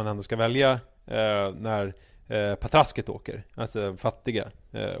 så kanske man ändå ska välja när patrasket åker. Alltså fattiga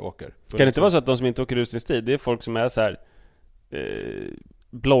åker. Kan det inte vara så att de som inte åker rusningstid, det är folk som är så här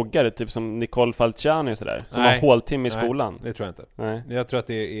bloggare, typ som Nicole Falciani och sådär, som har håltimme i skolan? Nej, det tror jag inte. Nej. Jag tror att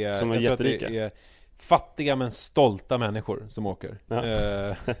det är, som är jätterika. Det är fattiga men stolta människor som åker. Ja.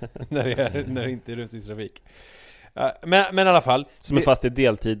 När det inte är rusningstrafik. Men i alla fall. Som är fast i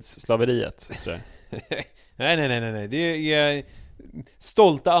deltidsslaveriet. Nej. Det är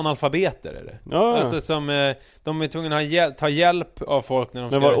stolta analfabeter är det. Ja. Alltså som de är tvungna att ta hjälp av folk när de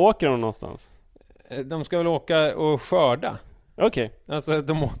Men var åker de någonstans? De ska väl åka och skörda. Okej. Alltså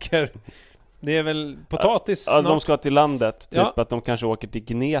de åker. Det är väl potatis. Ja, de ska till landet. Typ Ja. att de kanske åker till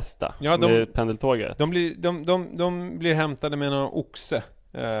Gnesta med pendeltåget. De blir hämtade med någon oxe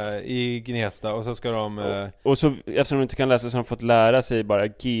i Gnesta. Och så ska de och så, eftersom de inte kan läsa, så har de fått lära sig bara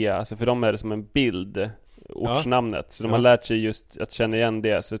G. Alltså för dem är det som en bild, ortsnamnet. Så de har lärt sig just att känna igen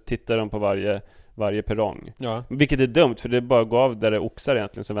det. Så tittar de på varje perrong. Vilket är dumt, för det är bara att gå av där det är oxar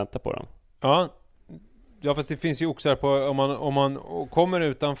egentligen som väntar på dem. Ja, fast det finns ju oxar på om man kommer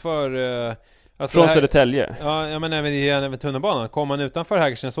utanför alltså från Södertälje. Ja, jag menar även tunnelbanan. Kommer man utanför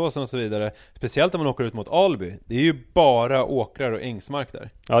Hägerstensåsen och så vidare, speciellt om man åker ut mot Alby. Det är ju bara åkrar och ängsmark där.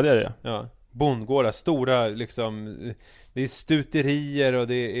 Ja, det är det. Ja, bondgårdar, stora liksom, det är stuterier och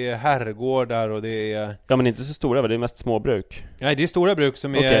det är herrgårdar och det är... Ja, men inte så stora, det är mest småbruk. Nej, det är stora bruk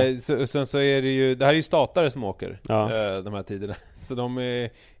som är... Sen så är det ju... Det här är ju statare som åker de här tiderna. Så de är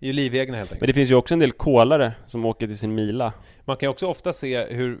ju livegna helt enkelt. Men det finns ju också en del kolare som åker till sin mila. Man kan ju också ofta se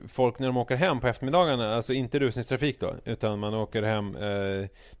hur folk när de åker hem på eftermiddagarna, alltså inte rusningstrafik då, utan man åker hem,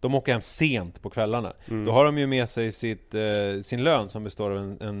 de åker hem sent på kvällarna. Då har de ju med sig sin lön som består av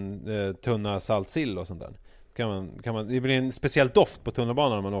en tunna saltsill och sånt där. Kan man, det blir en speciell doft på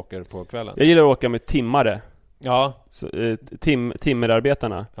tunnelbanan när man åker på kvällen. Jag gillar att åka med timmare. Ja. Så,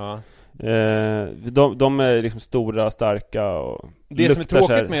 timmerarbetarna. Ja. De är liksom stora och starka och det som är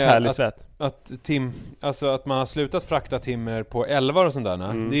tråkigt med att man har slutat frakta timmer på älvar och sånt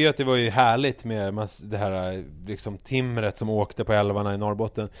där. Det är ju att det var ju härligt med det här liksom timret som åkte på älvarna i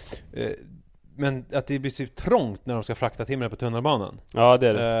Norrbotten. Men att det blir så trångt när de ska frakta timmer på tunnelbanan. Ja, det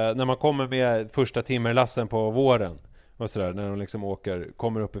är det. När man kommer med första timmerlassen på våren och sådär, när de liksom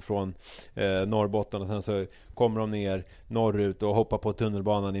kommer uppifrån Norrbotten och sen så kommer de ner norrut och hoppar på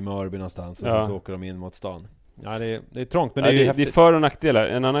tunnelbanan i Mörby någonstans och sen så åker de in mot stan. Ja, det är trångt, men det är häftigt. Det är för- och nackdelar.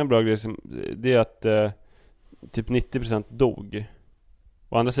 En annan bra grej det är att typ 90% dog.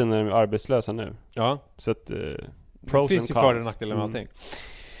 Å andra sidan är de arbetslösa nu. Ja. Så att det finns ju för- och nackdelar med allting.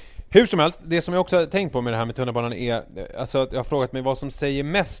 Hur som helst, det som jag också har tänkt på med det här med tunnelbanan är alltså att jag har frågat mig vad som säger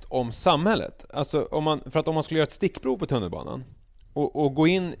mest om samhället. Alltså om man skulle göra ett stickprov på tunnelbanan och gå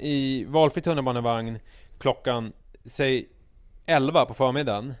in i valfri tunnelbanevagn klockan säg 11 på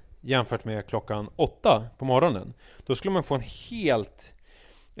förmiddagen jämfört med klockan 8 på morgonen, då skulle man få en helt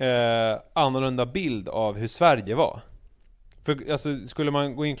annorlunda bild av hur Sverige var. För alltså, skulle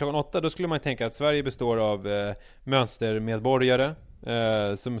man gå in klockan 8, då skulle man tänka att Sverige består av mönstermedborgare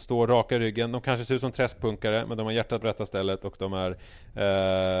som står raka i ryggen. De kanske ser ut som träskpunkare, men de har hjärtat på rätta stället och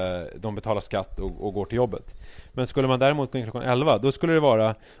de betalar skatt och går till jobbet. Men skulle man däremot gå in klockan 11, då skulle det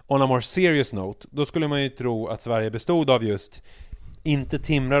vara on a more serious note. Då skulle man ju tro att Sverige bestod av just inte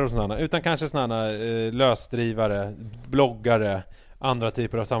timrar och sådana, utan kanske sådana lösdrivare, bloggare, andra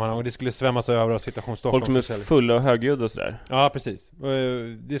typer av sammanhang, och det skulle svämmas över av situationsstockholm. Folk som är fulla och högljudda och sådär. Ja, precis.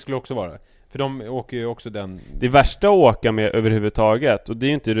 Det skulle också vara. För de åker ju också den... Det värsta att åka med överhuvudtaget, och det är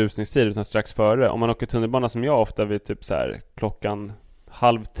ju inte rusningstid utan strax före. Om man åker tunnelbana som jag ofta vid typ så här klockan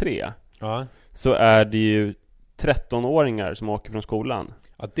 2:30, så är det ju 13-åringar som åker från skolan.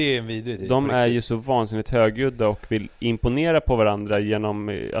 Ja, det är en vidrig tid. De är ju så vansinnigt högljudda och vill imponera på varandra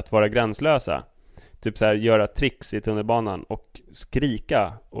genom att vara gränslösa. Typ så här, göra tricks i tunnelbanan och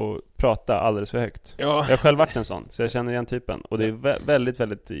skrika och prata alldeles för högt. Ja. Jag har själv varit en sån, så jag känner igen typen. Och det är väldigt,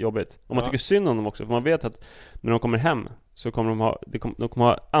 väldigt jobbigt. Och man tycker synd om dem också, för man vet att när de kommer hem så kommer de kommer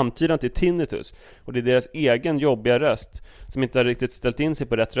ha antydan till tinnitus. Och det är deras egen jobbiga röst som inte har riktigt ställt in sig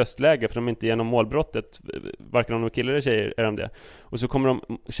på rätt röstläge, för de är inte genom målbrottet, varken om de killar eller tjejer är de det. Och så kommer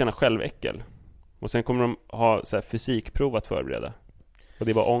de känna själväckel. Och sen kommer de ha så här fysikprov att förbereda. Och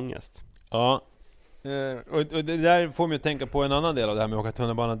det är bara ångest. Ja. Och det där får mig att tänka på en annan del av det här med att åka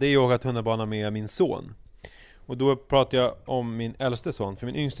tunnelbana. Det är att åka tunnelbana med min son. Och då pratar jag om min äldste son. För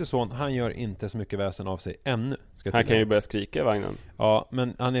min yngste son, han gör inte så mycket väsen av sig ännu. Han kan ju börja skrika i vagnen. Ja,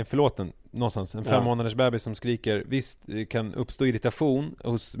 men han är förlåten någonstans. En 5 månaders bebis som skriker. Visst, det kan uppstå irritation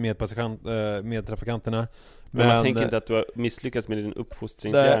hos medtrafikanterna. Men man tänker inte att du har misslyckats med din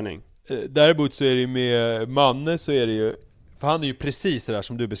uppfostringsgärning. Däremot så är det med Manne, så är det ju, för han är ju precis det där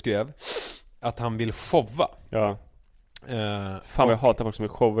som du beskrev. att han vill showa. Ja. Fan vad jag hatar folk som är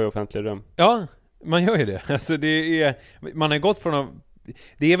showa i offentliga rum. Ja, man gör ju det. Alltså man har gått från att,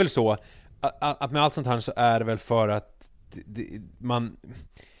 det är väl så att med allt sånt här så är det väl för att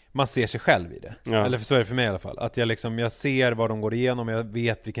man ser sig själv i det. Ja. Eller så är det för mig i alla fall. Att jag ser vad de går igenom, jag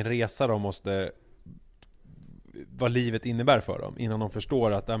vet vilken resa de måste, vad livet innebär för dem, innan de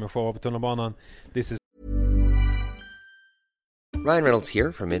förstår att med show på tunnelbanan, this is... Ryan Reynolds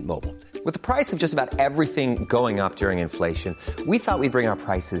here from Mint Mobile. With the price of just about everything going up during inflation, we thought we'd bring our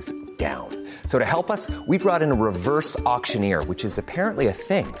prices down. So to help us, we brought in a reverse auctioneer, which is apparently a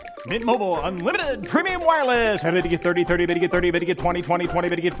thing. Mint Mobile Unlimited Premium Wireless. How to get 30, 30, bit to get 30, bit to get 20, 20, 20,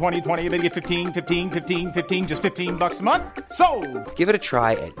 bit to get 20, 20, bit to get 15, 15, 15, 15, just $15 a month? Sold! Give it a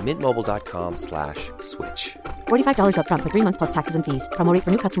try at mintmobile.com/switch. $45 up front for 3 months plus taxes and fees. Promo rate for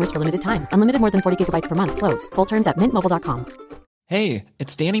new customers for limited time. Unlimited more than 40 gigabytes per month. Slows full terms at mintmobile.com. Hey,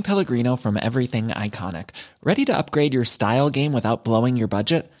 it's Danny Pellegrino from Everything Iconic. Ready to upgrade your style game without blowing your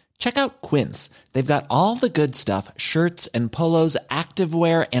budget? Check out Quince. They've got all the good stuff, shirts and polos,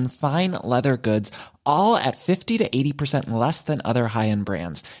 activewear, and fine leather goods, all at 50 to 80% less than other high-end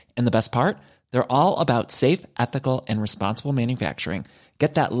brands. And the best part? They're all about safe, ethical, and responsible manufacturing.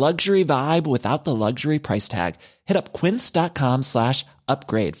 Get that luxury vibe without the luxury price tag. Hit up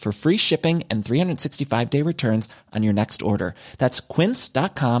quince.com/upgrade for free shipping and 365-day returns on your next order. That's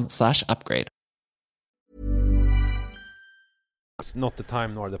quince.com/upgrade. It's not the time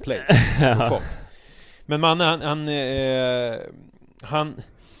nor the place. Men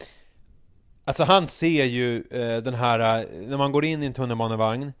han ser ju den här, när man går in i en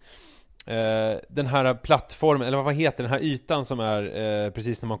tunnelbanevagn, den här plattformen, eller vad heter den här ytan som är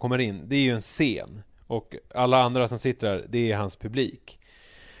precis när man kommer in, det är ju en scen, och alla andra som sitter där, det är hans publik.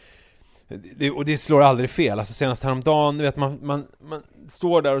 Och det slår aldrig fel. Alltså senast häromdagen, du vet, man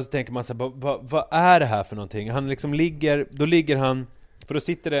står där och så tänker man så här, vad är det här för någonting? Han liksom ligger han, för då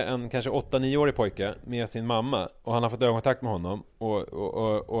sitter det en kanske 8-9-årig pojke med sin mamma, och han har fått ögonkontakt med honom,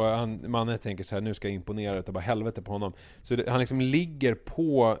 och mannen tänker så här, nu ska jag imponera utav bara helvete på honom. Så han liksom ligger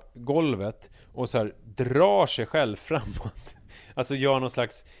på golvet och så här drar sig själv framåt. Alltså gör någon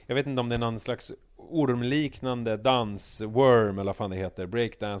slags, jag vet inte om det är någon slags ormliknande dans, worm eller vad fan det heter,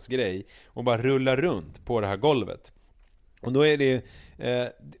 breakdance grej, och bara rullar runt på det här golvet. Och då är det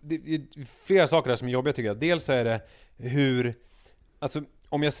flera saker där som är jobbiga tycker jag. Dels är det hur, alltså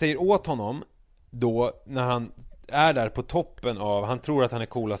om jag säger åt honom då, när han är där på toppen av, han tror att han är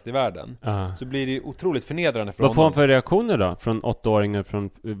coolast i världen, så blir det otroligt förnedrande för honom. Vad får han för reaktioner då? Från 8-åringar, från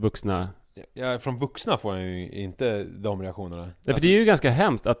vuxna? Ja, från vuxna får han ju inte de reaktionerna. Ja, för det är ju ganska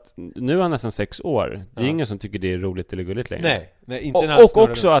hemskt att nu är han nästan 6 år. Det är ingen som tycker det är roligt eller gulligt längre. Nej, inte och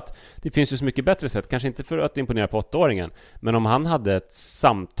också att det finns ju så mycket bättre sätt. Kanske inte för att imponera på 8-åringen, men om han hade ett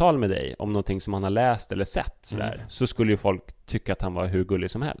samtal med dig om någonting som han har läst eller sett sådär, så skulle ju folk tycka att han var hur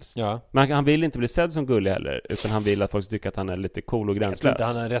gullig som helst. Ja. Men han vill inte bli sedd som gullig heller, utan han vill att folk tycker att han är lite cool och gränslös. Jag tror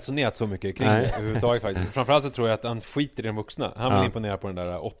inte han har resonerat så mycket kring det överhuvudtaget faktiskt. Framförallt så tror jag att han skiter i den vuxna. Han vill imponera på den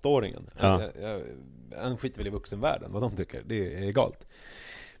där 8-åringen. Han skiter väl i vuxenvärlden, vad de tycker. Det är egalt.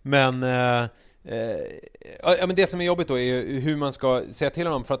 Men men det som är jobbigt då är hur man ska säga till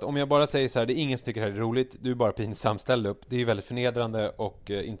honom. För att om jag bara säger så här, det är ingen som tycker det här är roligt, du är bara pinsamt, ställ upp. Det är ju väldigt förnedrande och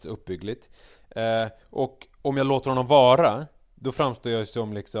inte så uppbyggligt. Och om jag låter honom vara, då framstår jag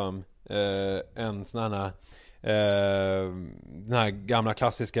som liksom en sån här den här gamla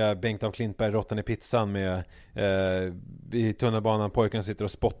klassiska Bengt af Klintberg, råttan i pizzan med i tunnelbanan, pojken sitter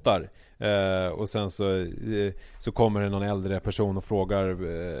och spottar, och sen så kommer det någon äldre person och frågar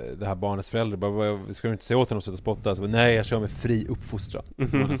det här barnets förälder, bara, ska du inte säga åt honom att sitta och spotta? Så, nej, jag kör med fri uppfostran. En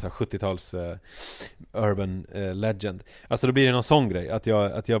sån här 70-tals urban legend. Alltså då blir det någon sån grej att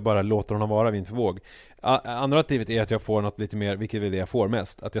jag bara låter honom vara vind för våg. Andra alternativet är att jag får något lite mer, vilket är det jag får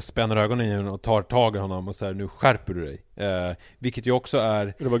mest, att jag spänner ögonen i honom och tar tag i honom och säger, nu skärper du dig, vilket ju också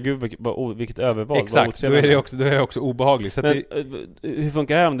är, det var gud vilket överval. Exakt, då är jag också obehaglig. Så men, hur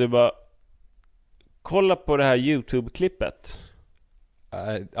funkar det här om du bara kolla på det här YouTube-klippet?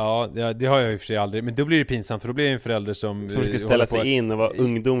 Ja, det har jag i och för sig aldrig. Men då blir det pinsamt, för då blir det en förälder som ska ställa sig in och vara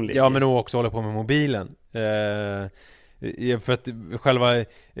ungdomlig. Ja, men också hålla på med mobilen. För att själva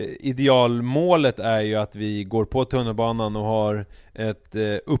idealmålet är ju att vi går på tunnelbanan och har ett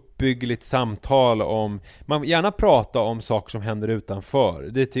uppbyggligt samtal om, man gärna prata om saker som händer utanför.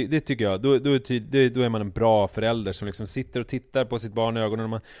 Det tycker jag, då är man en bra förälder som liksom sitter och tittar på sitt barn i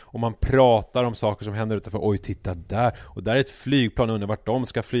ögonen, och man pratar om saker som händer utanför. Oj, titta där, och där är ett flygplan, undrar vart de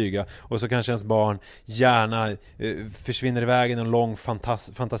ska flyga. Och så kanske ens barn gärna försvinner iväg i en lång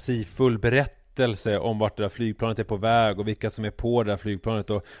fantasifull berättelse berättelse om vart det där flygplanet är på väg och vilka som är på det där flygplanet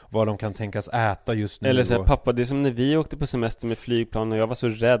och vad de kan tänkas äta just nu. Eller så här, pappa, det är som när vi åkte på semester med flygplan och jag var så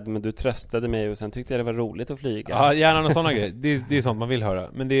rädd, men du tröstade mig och sen tyckte jag det var roligt att flyga. Ja, gärna någon sådana grejer. Det är sånt man vill höra.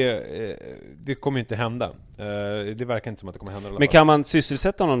 Men det kommer ju inte hända. Det verkar inte som att det kommer hända i alla Men fall. kan man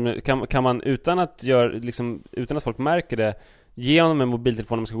sysselsätta honom, kan man utan att folk märker det, ge honom en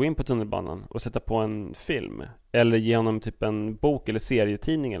mobiltelefon om man ska gå in på tunnelbanan och sätta på en film? Eller ge honom typ en bok eller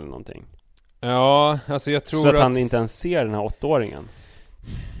serietidning eller någonting? Ja, alltså jag tror så att han inte ens ser den här 8-åringen.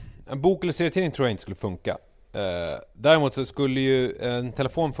 En bok eller serietidning tror jag inte skulle funka. Däremot så skulle ju en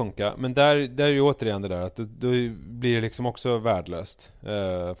telefon funka. Men där är ju återigen det där att då blir det liksom också värdelöst.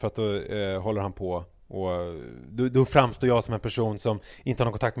 För att då håller han på. Och då framstår jag som en person som inte har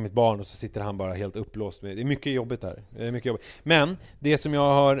någon kontakt med mitt barn och så sitter han bara helt upplåst med. Det är mycket jobbigt där. Det är mycket jobbigt. Men det som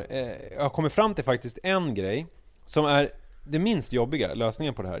jag har kommit fram till faktiskt en grej som är det minst jobbiga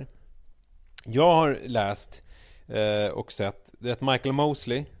lösningen på det här. Jag har läst och sett det Michael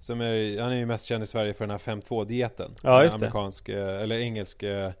Mosley som han är ju mest känd i Sverige för den här 5-2-dieten. Ja, just det. Amerikansk eller engelsk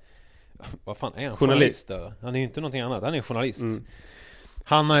vad fan är han? Journalist. Han är ju inte någonting annat. Han är en journalist.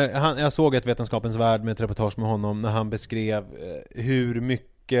 Jag såg ett Vetenskapens värld med ett reportage med honom när han beskrev hur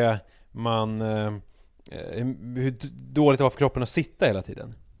mycket hur dåligt det var för kroppen att sitta hela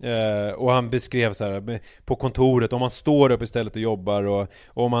tiden. Och han beskrev så här på kontoret, om man står upp istället och jobbar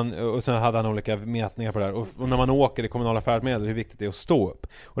och sen hade han olika mätningar på det här och när man åker i kommunala färdmedel hur viktigt det är att stå upp.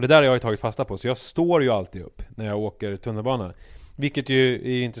 Och det där har jag ju tagit fasta på, så jag står ju alltid upp när jag åker tunnelbana. Vilket ju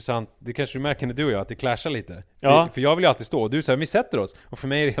är intressant. Det kanske du märker när du och jag att det clashar lite. Ja. För jag vill ju alltid stå. Och du säger vi sätter oss. Och för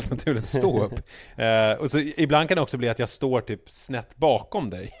mig är det helt naturligt att stå upp. Och så ibland kan det också bli att jag står typ snett bakom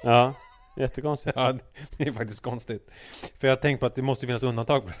dig. Ja, jättekonstigt. Ja, det är faktiskt konstigt. För jag har tänkt på att det måste finnas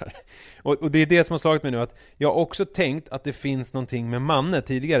undantag för det här. Och det är det som har slagit mig nu. Att jag har också tänkt att det finns någonting med Manne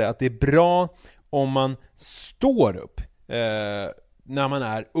tidigare. Att det är bra om man står upp. När man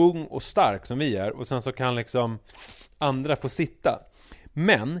är ung och stark som vi är. Och sen så kan liksom andra få sitta.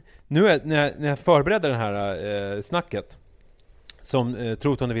 Men nu när jag förberedde den här snacket som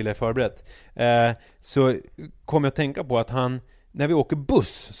Troton ville förberett, så kom jag att tänka på att när vi åker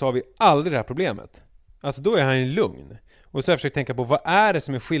buss så har vi aldrig det här problemet. Alltså då är han lugn. Och så har jag försökt tänka på vad är det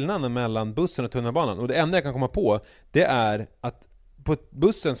som är skillnaden mellan bussen och tunnelbanan. Och det enda jag kan komma på, det är att på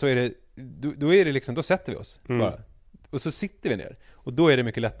bussen så är det då är det liksom, då sätter vi oss bara. Och så sitter vi ner. Och då är det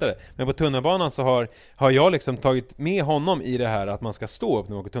mycket lättare. Men på tunnelbanan så har jag liksom tagit med honom i det här att man ska stå upp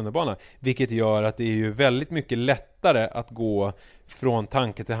när man åker tunnelbana. Vilket gör att det är ju väldigt mycket lättare att gå från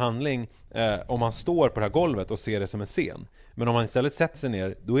tanke till handling om man står på det här golvet och ser det som en scen. Men om man istället sätter sig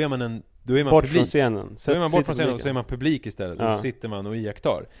ner, då är man bort publik. från scenen. Då är man bort från scenen och så är man publik istället. Och så sitter man och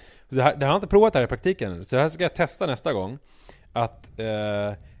iakttar. Det har jag inte provat det här i praktiken ännu. Så det här ska jag testa nästa gång. Att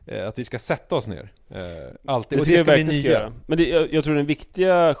vi ska sätta oss ner alltid. Det, och det ska bli nya. Men jag tror den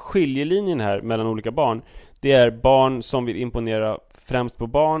viktiga skiljelinjen här mellan olika barn, det är barn som vill imponera främst på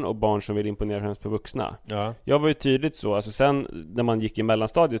barn och barn som vill imponera främst på vuxna. Ja. Jag var ju tydligt så, alltså sen när man gick i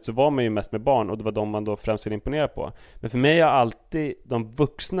mellanstadiet så var man ju mest med barn och det var de man då främst ville imponera på. Men för mig har alltid de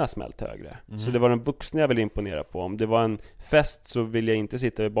vuxna smält högre. Så det var den vuxna jag ville imponera på. Om det var en fest så vill jag inte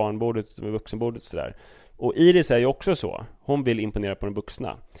sitta vid barnbordet utan vid vuxenbordet sådär. Och Iris är ju också så. Hon vill imponera på den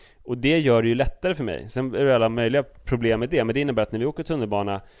vuxna. Och det gör det ju lättare för mig. Sen är det alla möjliga problem med det. Men det innebär att när vi åker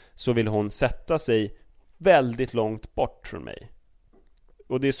tunnelbana så vill hon sätta sig väldigt långt bort från mig.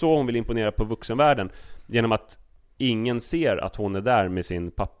 Och det är så hon vill imponera på vuxenvärlden. Genom att ingen ser att hon är där med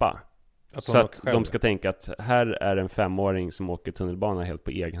sin pappa. Så att de ska tänka att här är en 5-åring som åker tunnelbana helt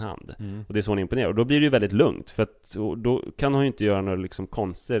på egen hand. Och det är så hon imponerar. Och då blir det ju väldigt lugnt. För att då kan hon ju inte göra några liksom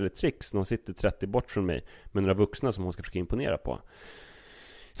konster eller tricks när hon sitter 30 bort från mig med några vuxna som hon ska försöka imponera på.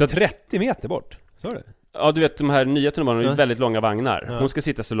 Så att 30 meter bort, så är det. Ja, du vet, de här nya tunnelbanorna är ju väldigt långa vagnar. Ja. Hon ska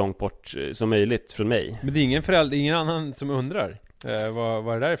sitta så långt bort som möjligt från mig. Men det är ingen förälder, ingen annan som undrar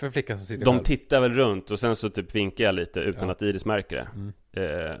vad är det där för flicka som sitter De själv? tittar väl runt och sen så typ vinkar jag lite utan att Iris märker det.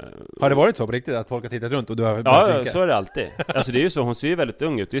 Har det varit så på riktigt att folk har tittat runt och du har Ja, vinka? så är det alltid. Alltså det är ju så, hon ser ju väldigt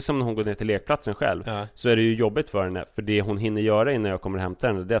ung ut. Det är som när hon går ner till lekplatsen själv. Ja. Så är det ju jobbigt för henne. För det hon hinner göra innan jag kommer och hämtar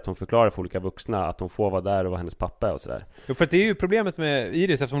henne, det är att hon förklarar för olika vuxna att hon får vara där och vara hennes pappa och sådär. Jo, för att det är ju problemet med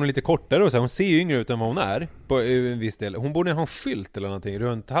Iris eftersom hon är lite kortare och så. Hon ser ju yngre ut än vad hon är på en viss del. Hon borde ha en skylt eller någonting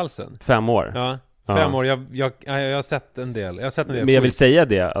runt halsen. 5 år. Ja, 5 år. Jag har sett en del. Men jag vill säga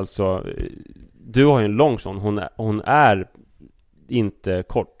det, alltså du har ju en lång sån. Hon är inte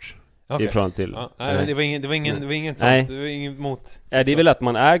kort. Okej. ifrån till... Ja, nej, men det var inget Nej. sånt. Det var inget mot... Det är väl att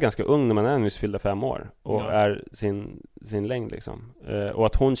man är ganska ung när man är nyss fyllda 5 år och Ja. är sin längd liksom. Och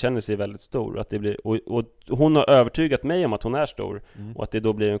att hon känner sig väldigt stor, att det blir, och hon har övertygat mig om att hon är stor, och att det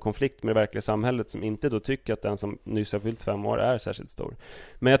då blir en konflikt med det verkliga samhället som inte då tycker att den som nyss har fyllt 5 år är särskilt stor.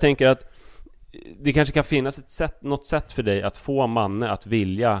 Men jag tänker att det kanske kan finnas något sätt för dig att få Manne att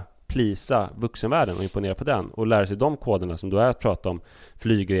vilja plisa vuxenvärlden och imponera på den och lära sig de koderna som du är att prata om,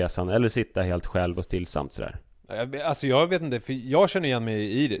 flygresan eller sitta helt själv och stillsamt sådär. Alltså jag vet inte, för jag känner igen mig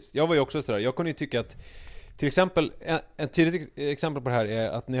i Iris. Jag var ju också sådär, jag kunde ju tycka att till exempel, ett tydligt exempel på det här är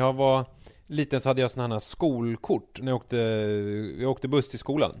att när jag var liten så hade jag sådana här skolkort när jag åkte buss till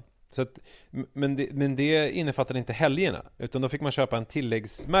skolan. Så att, men det innefattade inte helgerna, utan då fick man köpa en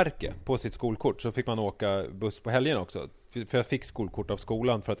tilläggsmärke på sitt skolkort, så fick man åka buss på helgerna också. För jag fick skolkort av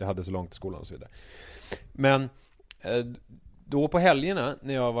skolan för att jag hade så långt till skolan och så vidare. Men då på helgerna,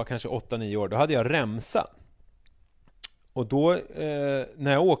 när jag var kanske 8-9 år, då hade jag remsa. Och då,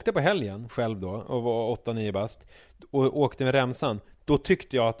 när jag åkte på helgen själv då, och var 8-9 bast, och åkte med remsan, då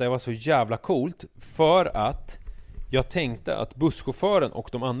tyckte jag att det var så jävla coolt, för att jag tänkte att busschauffören och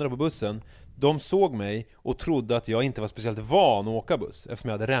de andra på bussen, de såg mig och trodde att jag inte var speciellt van att åka buss, eftersom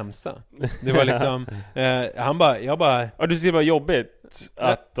jag hade remsa. Det var liksom, jag bara... Ja, du tyckte det var jobbigt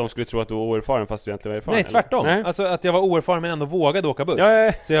att de skulle tro att du var oerfaren fast du egentligen var erfaren? Nej, tvärtom. Nej? Alltså att jag var oerfaren men ändå vågade åka buss.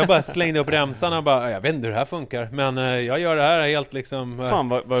 Ja. Så jag bara slängde upp remsan och bara, jag vet inte hur det här funkar, men jag gör det här helt liksom... Fan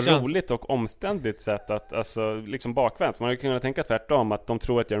vad roligt och omständigt sätt att, alltså liksom bakvänt. Man hade kunnat tänka tvärtom, att de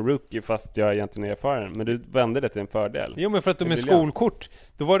tror att jag är en rookie fast jag egentligen är erfaren. Men du vände det till en fördel. Jo, men för att de är skolkort,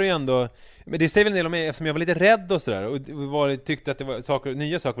 då var det ju ändå... Men det säger väl en del om mig, eftersom jag var lite rädd och sådär, och tyckte att det var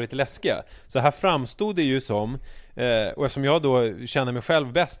nya saker var lite läskiga. Så här framstod det ju som, och eftersom jag då känner mig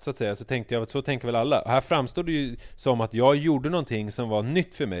själv bäst så att säga, så tänkte jag att så tänker väl alla. Och här framstod det ju som att jag gjorde någonting som var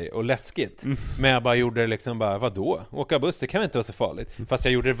nytt för mig och läskigt. Men jag bara gjorde det liksom bara, vadå? Åka buss, det kan väl inte vara så farligt. Fast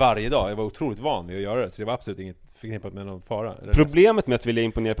jag gjorde det varje dag, jag var otroligt van vid att göra det. Så det var absolut inget förknippat med någon fara. Problemet med att vilja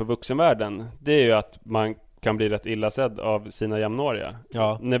imponera på vuxenvärlden, det är ju att man kan bli rätt illa sedd av sina jämnåriga.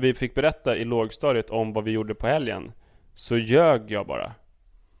 Ja. När vi fick berätta i lågstadiet om vad vi gjorde på helgen, så ljög jag bara.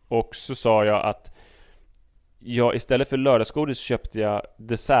 Och så sa jag att jag istället för lördagsgodis köpte jag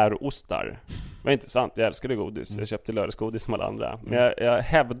dessertostar. Det var inte sant, jag älskade godis. Jag köpte lördagsgodis som alla andra. Men jag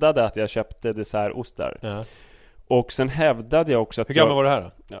hävdade att jag köpte dessertostar. Ja. Och sen hävdade jag också att hur gammal var det här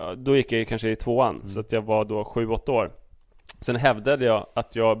då? Ja, då gick jag kanske i 2:an, så att jag var då 7-8 år. Sen hävdade jag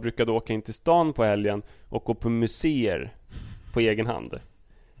att jag brukade åka in till stan på helgen och gå på museer på egen hand.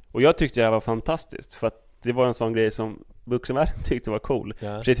 Och jag tyckte det här var fantastiskt, för att det var en sån grej som vuxenvärlden tyckte var cool.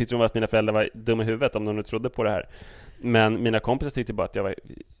 Ja. För jag tyckte de att mina föräldrar var dumma i huvudet om de nu trodde på det här. Men mina kompisar tyckte bara att jag var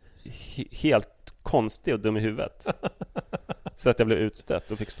helt konstig och dum i huvudet. Så att jag blev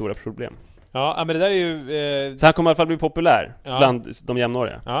utstött och fick stora problem. Ja, men det där är ju... Så han kommer i alla fall bli populär Ja. bland de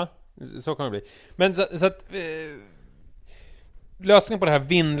jämnåriga. Ja, så kan det bli. Men så att... lösningen på det här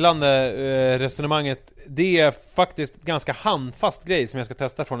vindlande resonemanget, det är faktiskt ganska handfast grej som jag ska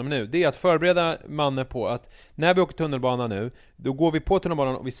testa från och med nu. Det är att förbereda Manne på att när vi åker tunnelbana nu, då går vi på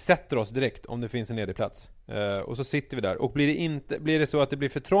tunnelbanan och vi sätter oss direkt om det finns en ledig plats. Och så sitter vi där. Och blir det så att det blir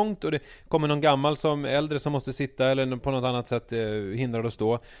för trångt och det kommer någon gammal som äldre som måste sitta eller på något annat sätt hindrar att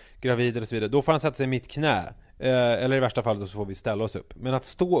stå, gravid eller så vidare, då får han sätta sig i mitt knä. Eller i värsta fall så får vi ställa oss upp. Men att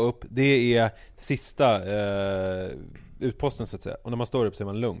stå upp, det är sista utposten så att säga. Och när man står upp så är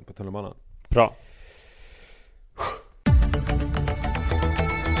man lugn på tunnelbanan. Bra.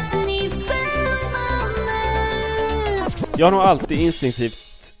 Jag har nog alltid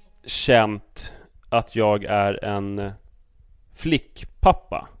instinktivt känt att jag är en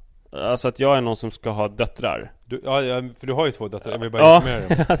flickpappa. Alltså att jag är någon som ska ha döttrar. Ja, för du har ju 2 döttrar. Jag vill bara informera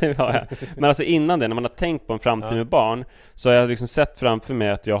dig. Ja, det har jag. Men alltså innan det, när man har tänkt på en framtid med barn, så har jag liksom sett framför mig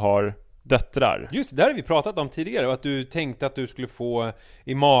att jag har döttrar. Just det, där har vi pratat om tidigare. Och att du tänkte att du skulle få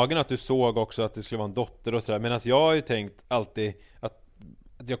i magen, att du såg också att det skulle vara en dotter och sådär. Medan jag har ju tänkt alltid att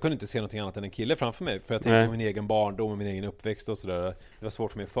jag kunde inte se någonting annat än en kille framför mig. För jag tänkte på min egen barndom och min egen uppväxt och sådär. Det var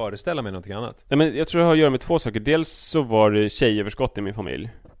svårt för mig att föreställa mig någonting annat. Ja, men jag tror det har att göra med 2 saker. Dels så var det tjejöverskott i min familj.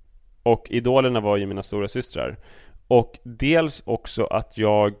 Och idolerna var ju mina stora systrar. Och dels också att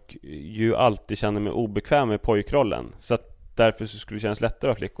jag ju alltid kände mig obekväm med pojkrollen. Så att därför så skulle det kännas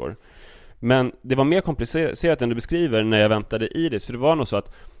lättare av flickor. Men det var mer komplicerat än du beskriver när jag väntade Iris. För det var nog så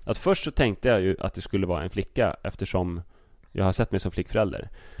att först så tänkte jag ju att det skulle vara en flicka, eftersom jag har sett mig som flickförälder.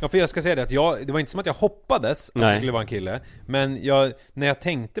 Ja, för jag ska säga det att det var inte som att jag hoppades att det skulle vara en kille. Men när jag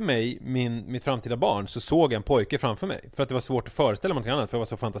tänkte mig mitt framtida barn, så såg jag en pojke framför mig. För att det var svårt att föreställa mig något annat, för jag var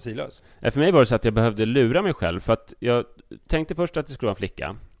så fantasilös. För mig var det så att jag behövde lura mig själv. För att jag tänkte först att det skulle vara en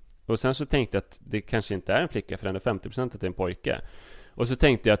flicka. Och sen så tänkte jag att det kanske inte är en flicka, för den är 50% att det är en pojke. Och så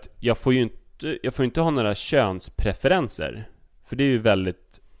tänkte jag att jag får inte ha några könspreferenser, för det är ju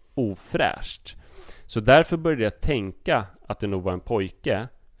väldigt ofräscht. Så därför började jag tänka att det nog var en pojke,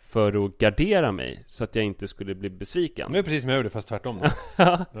 för att gardera mig så att jag inte skulle bli besviken. Det är precis som jag gjorde, fast tvärtom.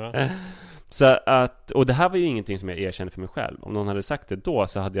 Ja. Så att, och det här var ju ingenting som jag erkände för mig själv. Om någon hade sagt det då,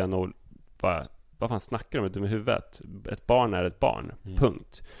 så hade jag nog bara, vad fan snackar de om i huvudet? Ett barn är ett barn,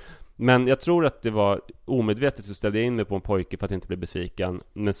 punkt. Men jag tror att det var omedvetet, så ställde jag in mig på en pojke för att inte bli besviken.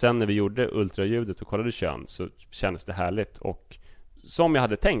 Men sen när vi gjorde ultraljudet och kollade kön, så kändes det härligt. Och som jag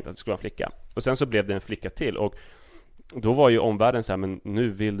hade tänkt att det skulle vara en flicka. Och sen så blev det en flicka till. Och då var ju omvärlden så här, men nu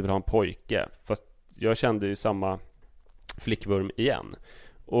vill du väl ha en pojke? Fast jag kände ju samma flickvurm igen.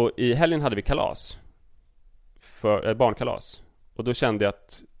 Och i helgen hade vi kalas, barnkalas. Och då kände jag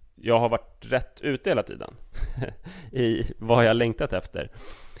att jag har varit rätt ute hela tiden i vad jag längtat efter.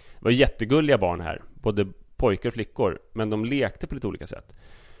 Det var jättegulliga barn här, både pojkar och flickor, men de lekte på lite olika sätt.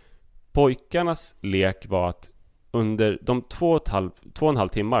 Pojkarnas lek var att under de 2,5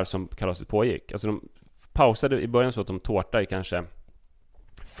 timmar som kalaset pågick, alltså de pausade i början så att de tårta i kanske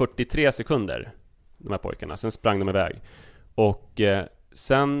 43 sekunder, de här pojkarna. Sen sprang de iväg. Och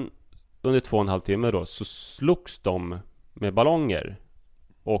sen under 2,5 timmar då, så slogs de med ballonger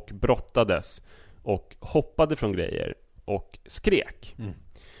och brottades och hoppade från grejer och skrek.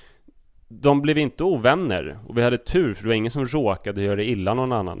 De blev inte ovänner, och vi hade tur, för det var ingen som råkade göra illa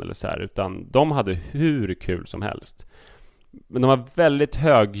någon annan eller så här, utan de hade hur kul som helst. Men de var väldigt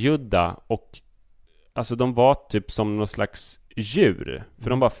högljudda, och alltså de var typ som någon slags djur, för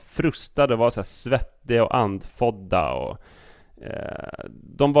de var frustade och var så här svettiga och andfådda, och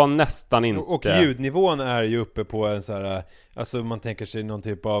de var nästan inte... Och ljudnivån är ju uppe på en så här, alltså man tänker sig någon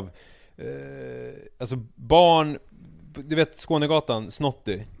typ av alltså barn, du vet Skånegatan,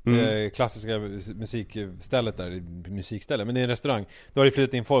 Snotty, klassiska musikstället där, musikstället, men det är en restaurang. Då har det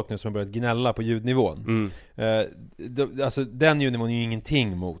flyttat in folk nu som har börjat gnälla på ljudnivån. Alltså den ljudnivån är ju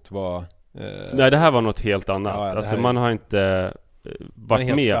ingenting mot vad... Nej, det här var något helt annat. Ja, alltså man har inte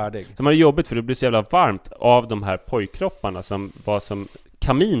varit med. Färdig. Så man är jobbigt, för det blir så jävla varmt av de här pojkkropparna som var som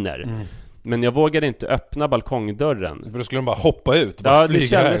kaminer. Men jag vågade inte öppna balkongdörren. För då skulle de bara hoppa ut. Bara det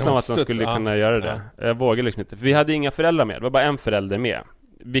kändes som att de skulle kunna göra det. Jag vågade liksom inte. För vi hade inga föräldrar med. Det var bara en förälder med.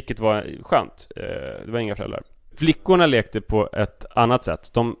 Vilket var skönt. Det var inga föräldrar. Flickorna lekte på ett annat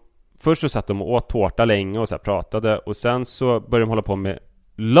sätt. Först så satt de och åt tårta länge och så här pratade. Och sen så började de hålla på med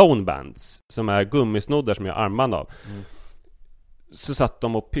lone bands, som är gummisnoddar som jag har armband av. Så satt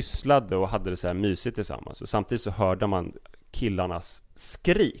de och pysslade och hade det så här mysigt tillsammans. Och samtidigt så hörde man killarnas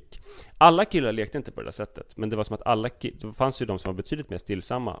skrik. Alla killar lekte inte på det där sättet, men det var som att det fanns ju de som var betydligt mer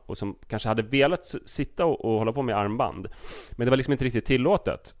stillsamma och som kanske hade velat sitta och hålla på med armband, men det var liksom inte riktigt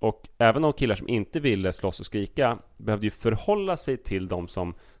tillåtet. Och även de killar som inte ville slåss och skrika behövde ju förhålla sig till de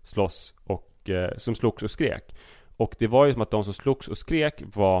som slåss och som slogs och skrek. Och det var ju som att de som slogs och skrek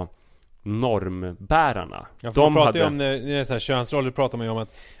var normbärarna. Ja, de pratar ju om när det är så här könsroller, pratar man ju om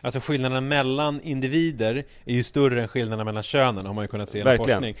att alltså skillnaderna mellan individer är ju större än skillnaderna mellan könen, har man ju kunnat se i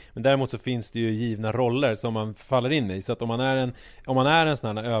forskning. Men däremot så finns det ju givna roller som man faller in i. Så att om man är en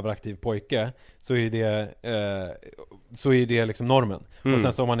sån här överaktiv pojke, så är det liksom normen. Och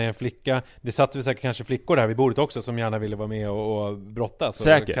sen så om man är en flicka, det satt vi säkert kanske flickor där vid bordet också som gärna ville vara med och brottas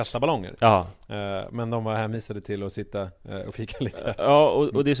och kasta ballonger. Ja. Men de var hänvisade till att sitta och fika lite. Ja,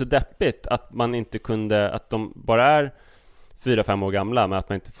 och det är så deppigt att man inte kunde, att de bara är 4-5 år gamla, men att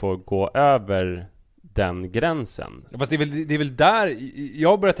man inte får gå över den gränsen. Fast det är väl där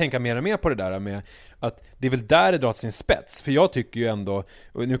jag börjar tänka mer och mer på det där med att det är väl där det drar sin spets. För jag tycker ju ändå,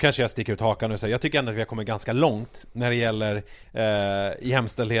 och nu kanske jag sticker ut hakan och säger, jag tycker ändå att vi har kommit ganska långt när det gäller i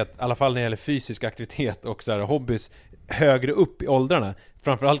jämställdhet, i alla fall när det gäller fysisk aktivitet och så här hobbys högre upp i åldrarna.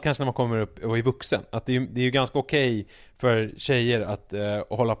 Framförallt kanske när man kommer upp och är vuxen. Att det är ju ganska okej för tjejer att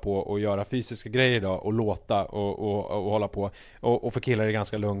hålla på och göra fysiska grejer idag och låta och hålla på. Och för killar är det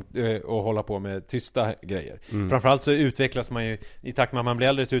ganska lugnt och hålla på med tysta grejer. Framförallt så utvecklas man ju, i takt med att man blir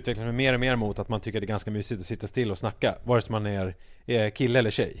äldre så utvecklas man mer och mer mot att man tycker det är ganska mysigt att sitta still och snacka. Vare sig man är kille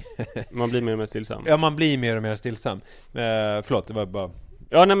eller tjej. Man blir mer och mer stillsam. Ja, man blir mer och mer stillsam. Förlåt, det var bara...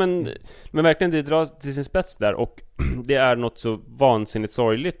 Ja, nej, men verkligen, det drar till sin spets där. Och det är något så vansinnigt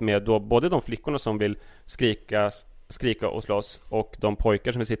sorgligt med då både de flickorna som vill skrika och slåss och de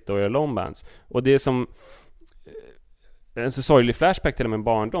pojkar som vill sitta och göra lone bands. Och det är som en så sorglig flashback till min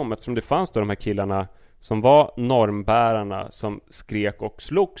barndom, eftersom det fanns då de här killarna som var normbärarna, som skrek och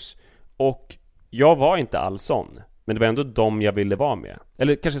slogs. Och jag var inte alls sån. Men det var ändå dem jag ville vara med.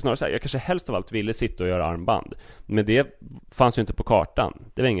 Eller kanske snarare så här, jag kanske helst av allt ville sitta och göra armband. Men det fanns ju inte på kartan.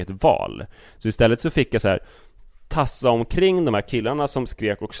 Det var inget val. Så istället så fick jag så här tassa omkring de här killarna som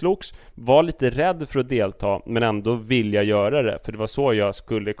skrek och slogs, var lite rädd för att delta, men ändå vilja göra det, för det var så jag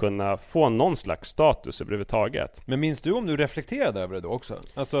skulle kunna få någon slags status överhuvudtaget. Men minns du om du reflekterade över det då också?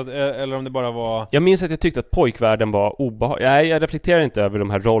 Alltså, eller om det bara var... Jag minns att jag tyckte att pojkvärlden var obehaglig. Nej, jag reflekterar inte över de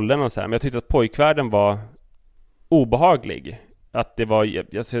här rollerna och så här, men jag tyckte att pojkvärlden var obehaglig. Att det var,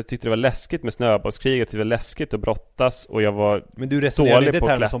 jag tyckte det var läskigt med snöbollskriget, det var läskigt att brottas, och jag var... Men du resonerade inte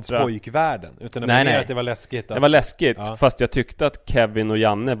termer som klättra. Pojkvärlden, utan nej. att det var läskigt att... Det var läskigt, ja. Fast jag tyckte att Kevin och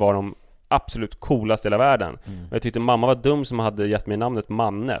Janne var de absolut coolaste i hela världen. Och jag tyckte mamma var dum som hade gett mig namnet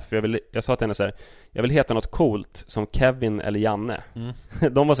Manne, för jag sa till henne så här: jag vill heta något coolt som Kevin eller Janne.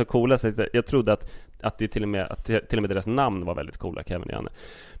 De var så coola så jag trodde att det till och med deras namn var väldigt coola, Kevin och Janne.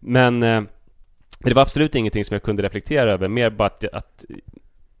 Men det var absolut ingenting som jag kunde reflektera över, mer bara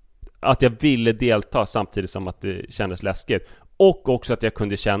att jag ville delta samtidigt som att det kändes läskigt, och också att jag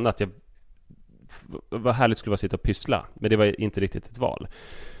kunde känna att vad härligt skulle vara att sitta och pyssla, men det var inte riktigt ett val.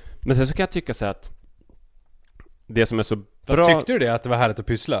 Men sen så kan jag tycka så att det som är så Fast bra... tyckte du det, att det var härligt att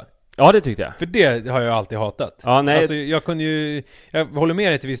pyssla? Ja, det tyckte jag. För det har jag alltid hatat. Ja, nej. Alltså, jag håller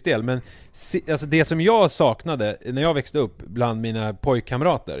med dig till viss del, men alltså det som jag saknade när jag växte upp bland mina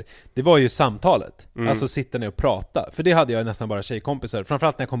pojkkamrater, det var ju samtalet. Alltså sitta ner och prata. För det hade jag nästan bara tjejkompisar.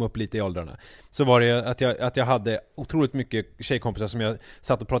 Framförallt när jag kom upp lite i åldrarna. Så var det att jag hade otroligt mycket tjejkompisar som jag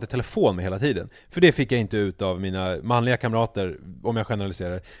satt och pratade i telefon med hela tiden. För det fick jag inte ut av mina manliga kamrater, om jag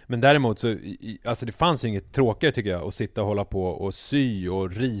generaliserar. Men däremot så, alltså det fanns ju inget tråkigare tycker jag, att sitta och hålla på och sy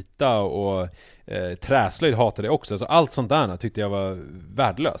och rita och träslöjd hatade jag också. Alltså allt sånt där tyckte jag var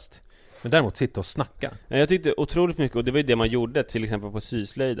värdelöst. Men däremot sitta och snacka. Jag tyckte otroligt mycket, och det var ju det man gjorde till exempel på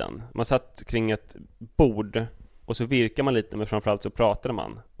syslöjden. Man satt kring ett bord och så virkade man lite, men framförallt så pratade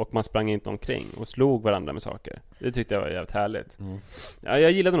man. Och man sprang inte omkring och slog varandra med saker. Det tyckte jag var jävligt härligt. Ja,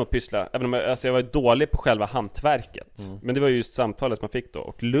 jag gillade nog att pyssla, även om jag var dålig på själva hantverket. Men det var ju just samtalet som man fick då,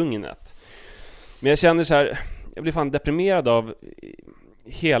 och lugnet. Men jag känner så här, jag blir fan deprimerad av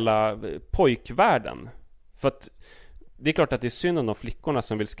hela pojkvärlden. För att det är klart att det är synd om de flickorna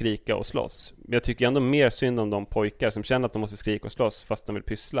som vill skrika och slåss. Men jag tycker ändå mer synd om de pojkar som känner att de måste skrika och slåss fast de vill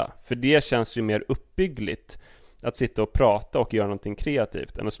pyssla. För det känns ju mer uppbyggligt att sitta och prata och göra någonting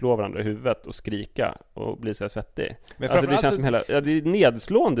kreativt än att slå varandra i huvudet och skrika och bli så här svettig. Men alltså det känns som det är ett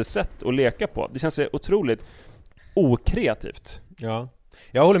nedslående sätt att leka på. Det känns så otroligt okreativt. Ja.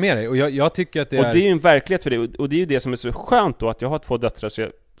 Jag håller med dig, och jag tycker att det är... Och det är ju en verklighet för det, och det är ju det som är så skönt då, att jag har 2 döttrar så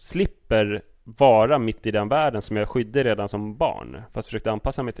jag slipper vara mitt i den världen som jag skydde redan som barn, fast försökte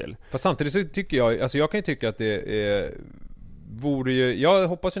anpassa mig till. Fast samtidigt så tycker jag, alltså jag kan ju tycka att det vore ju, jag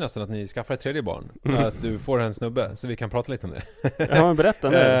hoppas ju nästan att ni skaffar ett 3:e barn, att du får en snubbe, så vi kan prata lite om det. Ja, men berätta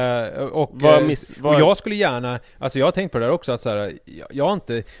nu. Och jag skulle gärna, alltså jag har tänkt på det där också, att så här, jag har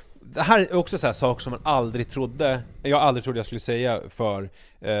inte... Det här är också så här sak som jag aldrig trodde jag skulle säga för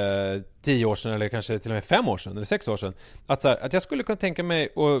 10 år sedan, eller kanske till och med 5 år sedan eller 6 år sedan, att, så här, att jag skulle kunna tänka mig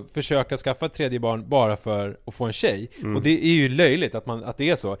att försöka skaffa ett 3:e barn bara för att få en tjej. Och det är ju löjligt att det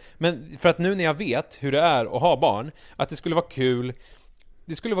är så, men för att nu när jag vet hur det är att ha barn, att det skulle vara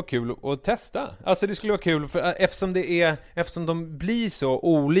kul att testa. Alltså det skulle vara kul, för eftersom de blir så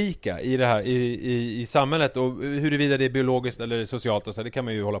olika i det här i samhället, och huruvida det är biologiskt eller socialt och så, det kan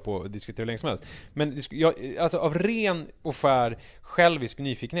man ju hålla på och diskutera länge som helst. Men alltså av ren och skär självisk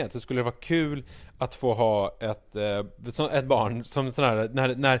nyfikenhet så skulle det vara kul att få ha ett barn som sån här,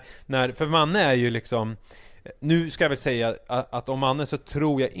 när för Manne är ju liksom, nu ska jag väl säga att om Manne, så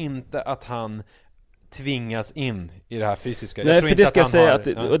tror jag inte att han tvingas in i det här fysiska. Nej, jag tror för inte det ska jag säga att,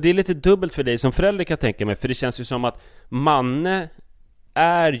 ja. och det är lite dubbelt för dig som förälder, kan jag tänka mig, för det känns ju som att Manne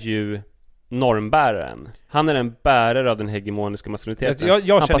är ju normbäraren. Han är en bärare av den hegemoniska maskuliniteten.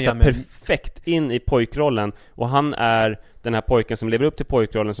 Han passar perfekt in i pojkrollen, och han är den här pojken som lever upp till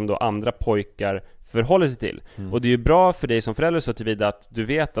pojkrollen som då andra pojkar förhåller sig till. Och det är ju bra för dig som förälder så tillvida att du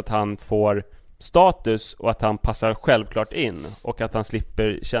vet att han får status och att han passar självklart in, och att han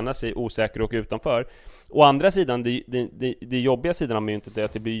slipper känna sig osäker och utanför. Å andra sidan, det jobbiga sidan av myntet är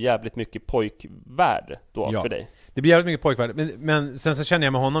att det blir jävligt mycket pojkvärld då för dig. Det blir jävligt mycket pojkvärld, men sen så känner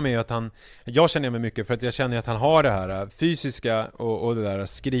jag med honom att jag känner mig mycket för att jag känner att han har det här fysiska och det där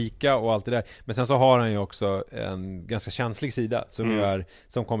skrika och allt det där, men sen så har han ju också en ganska känslig sida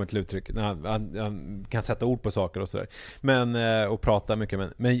som kommer till uttryck när han kan sätta ord på saker och sådär, men och prata mycket,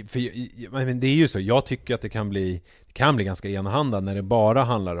 men det är ju så, jag tycker att det kan bli ganska enahanda när det bara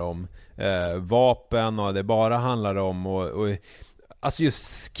handlar om vapen, och det bara handlar om och alltså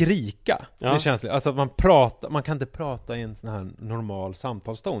just skrika. Ja. Det känns alltså att man kan inte prata i en sån här normal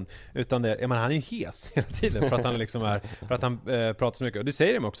samtalston, utan jag menar, han är ju hes hela tiden för att han liksom för att han pratar så mycket. Och det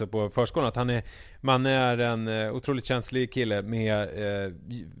säger de också på förskolan, att man är en otroligt känslig kille med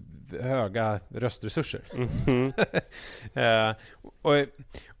höga röstresurser.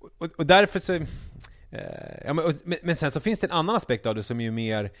 Och därför så men sen så finns det en annan aspekt av det som är ju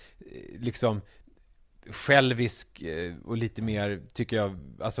mer liksom självisk och lite mer, tycker jag,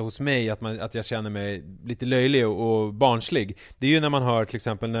 alltså hos mig, att jag känner mig lite löjlig och barnslig. Det är ju när man hör till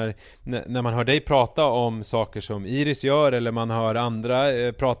exempel när man hör dig prata om saker som Iris gör, eller man hör andra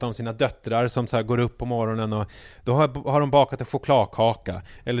prata om sina döttrar som så här går upp på morgonen och då har de bakat en chokladkaka,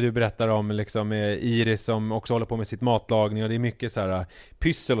 eller du berättar om liksom Iris som också håller på med sitt matlagning, och det är mycket så här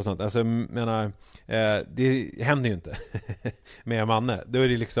pyssel och sånt. Alltså jag menar, det händer ju inte med Manne. Då är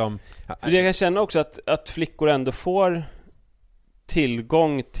det liksom, för jag kan känna också att flickor ändå får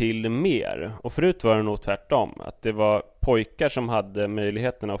tillgång till mer. Och förut var det nog tvärtom, att det var pojkar som hade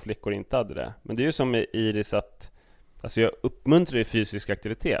möjligheterna och flickor inte hade det. Men det är ju som med Iris, att alltså jag uppmuntrar ju fysisk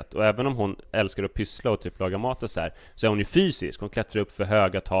aktivitet, och även om hon älskar att pyssla och typ laga mat och så är hon ju fysisk. Hon klättrar upp för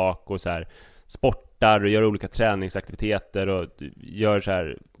höga tak och så här sportar och gör olika träningsaktiviteter och gör så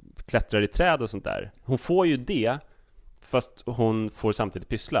här, klättrar i träd och sånt där. Hon får ju det, fast hon får samtidigt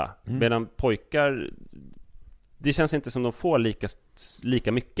pyssla. Medan pojkar, det känns inte som de får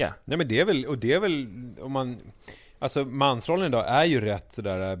lika mycket. Nej, men det är väl om man, alltså mansrollen idag är ju rätt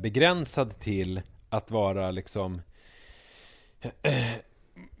sådär begränsad till att vara liksom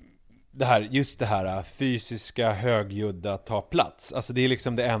det här fysiska, högljudda, ta plats. Alltså det är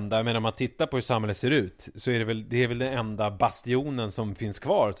liksom det enda, men om man tittar på hur samhället ser ut, så är det väl den enda bastionen som finns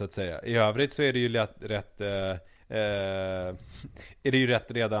kvar, så att säga. I övrigt så är det ju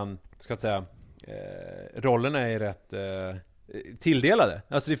rätt redan, ska jag säga, rollerna är rätt tilldelade.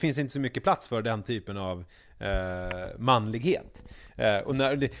 Alltså det finns inte så mycket plats för den typen av manlighet. Och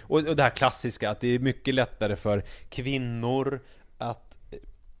det här klassiska, att det är mycket lättare för kvinnor att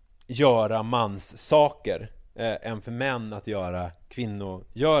göra manssaker än för män att göra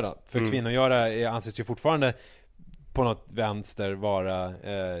kvinnogöra. För kvinnogöra anses ju fortfarande på något vänster vara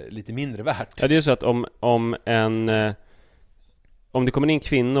lite mindre värt. Ja, det är ju så att om det kommer in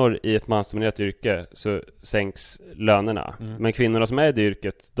kvinnor i ett mansdominerat yrke, så sänks lönerna. Men kvinnorna som är i det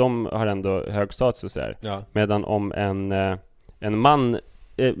yrket, de har ändå hög status och så där. Ja. Medan om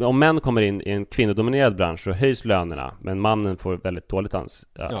om män kommer in i en kvinnodominerad bransch, så höjs lönerna, men mannen får väldigt dåligt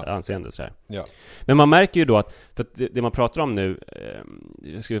anseende så här. Ja. Men man märker ju då att, för att det man pratar om nu,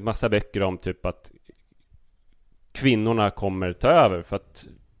 jag har skrivit massa böcker om typ att kvinnorna kommer ta över för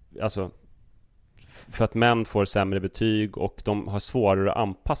att män får sämre betyg, och de har svårare att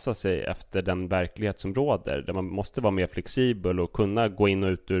anpassa sig efter den verklighet som råder, där man måste vara mer flexibel och kunna gå in och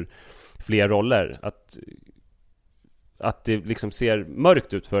ut ur fler roller, att det liksom ser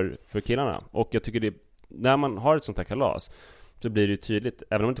mörkt ut för killarna. Och jag tycker när man har ett sånt här kalas, så blir det ju tydligt,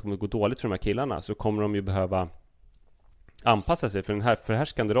 även om det inte kommer att gå dåligt för de här killarna, så kommer de ju behöva anpassa sig för den här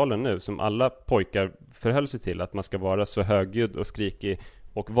förhärskande rollen nu, som alla pojkar förhöll sig till, att man ska vara så högljudd och skrikig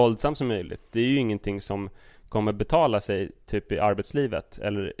och våldsam som möjligt. Det är ju ingenting som kommer betala sig typ i arbetslivet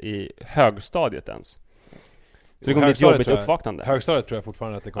eller i högstadiet ens. Så det kommer bli ett jobbigt uppvaknande. Högstadiet tror jag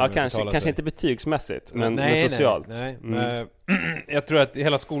fortfarande att det kommer att betala sig. Kanske inte betygsmässigt, men socialt. Nej. Jag tror att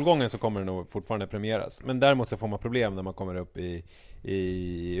hela skolgången så kommer det nog fortfarande premieras. Men däremot så får man problem när man kommer upp i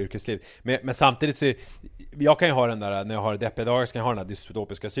yrkesliv. Men samtidigt så jag kan ju ha den där, när jag har deppiga dagar, så kan jag ha den här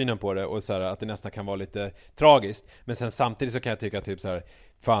dystopiska synen på det, och så här, att det nästan kan vara lite tragiskt. Men sen samtidigt så kan jag tycka typ så här,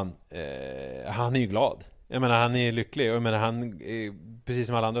 fan, han är ju glad. Jag menar, han är lycklig, och jag menar, precis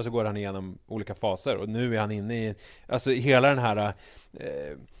som alla andra så går han igenom olika faser, och nu är han inne i, alltså hela den här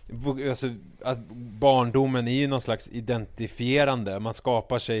alltså, att barndomen är ju någon slags identifierande, man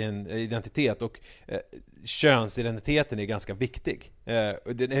skapar sig en identitet, och könsidentiteten är ganska viktig.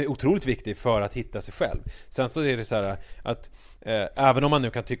 Den är otroligt viktig för att hitta sig själv. Sen så är det så här att även om man nu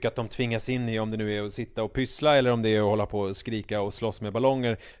kan tycka att de tvingas in i, om det nu är att sitta och pyssla, eller om det är att hålla på och skrika och slåss med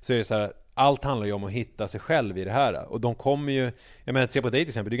ballonger, så är det så här, allt handlar ju om att hitta sig själv i det här. Och de kommer ju, jag menar, se på dig till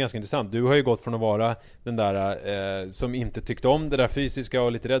exempel, det är ganska intressant. Du har ju gått från att vara den där som inte tyckte om det där fysiska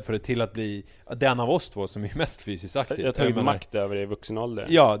och lite rädd för det, till att bli den av oss två som är mest fysiskt aktiv. Jag tar ju makt över det i vuxen ålder.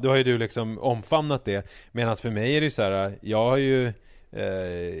 Ja, då har ju du liksom omfamnat det. Medan för mig är det ju så här, jag har ju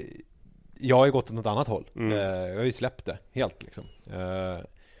gått åt något annat håll. Jag har ju släppt det helt liksom.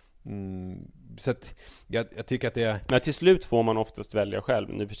 Så att jag tycker att det är... Men till slut får man oftast välja själv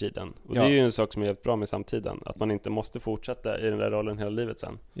nu för tiden. Och det är ju en sak som är helt bra med samtiden, att man inte måste fortsätta i den där rollen hela livet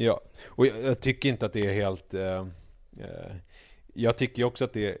sen. Ja, och jag tycker inte att det är helt jag tycker ju också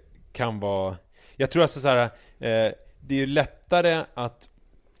att det kan vara... Jag tror alltså så här, det är ju lättare att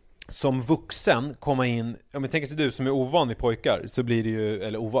som vuxen komma in, om jag tänker sig du som är ovan vid pojkar, så blir det ju,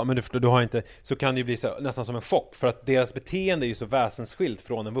 eller ovan, men du förstår, du har inte, så kan det ju bli så, nästan som en chock, för att deras beteende är ju så väsensskilt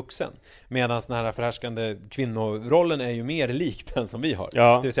från en vuxen, medan den här förhärskande kvinnorollen är ju mer lik den som vi har.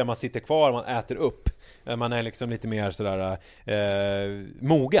 Ja. Det vill säga man sitter kvar, man äter upp, man är liksom lite mer sådär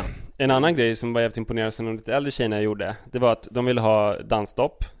mogen. En annan grej som var jävligt imponerande som de lite äldre tjejerna gjorde, det var att de ville ha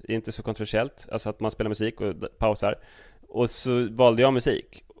dansstopp, inte så kontroversiellt, alltså att man spelar musik och pausar, och så valde jag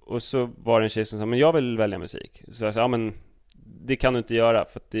musik. Och så var det en tjej som sa, men jag vill välja musik. Så jag sa, ja men det kan du inte göra,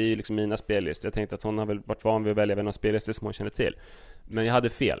 för att det är ju liksom mina spellistor. Jag tänkte att hon har väl varit van vid att välja någon spellistor som hon känner till. Men jag hade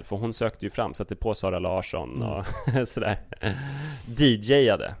fel, för hon sökte ju fram, satte på Sara Larsson och sådär.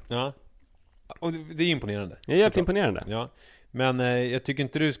 DJade. Ja, och det är imponerande. Det är jävligt imponerande. Ja, men jag tycker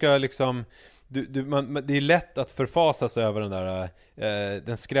inte du ska liksom... det är lätt att förfasas över den där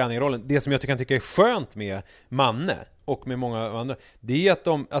den skräniga rollen. Det som jag tycker är skönt med Manne och med många andra, det är att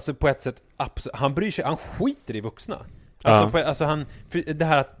de, alltså på ett sätt, han bryr sig, han skiter i vuxna. Alltså,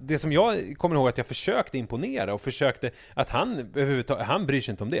 det som jag kommer ihåg att jag försökte imponera och försökte att han bryr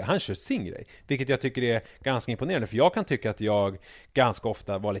sig inte om det. Han kör sin grej, vilket jag tycker är ganska imponerande, för jag kan tycka att jag ganska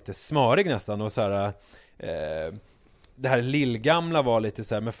ofta var lite smörig nästan och så här, det här lillgamla var lite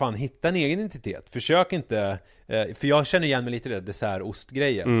så här, men fan, hitta en egen identitet. Försök inte, för jag känner igen mig lite i det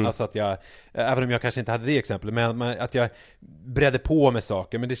dessertostgrejen. Alltså att jag, även om jag kanske inte hade det exempel, men att jag bredde på med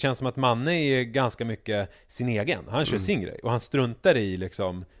saker. Men det känns som att Manne är ganska mycket sin egen. Han kör sin grej och han struntar i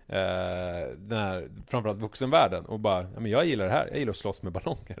liksom den här, framförallt vuxenvärlden, och bara, ja, men jag gillar det här. Jag gillar att slåss med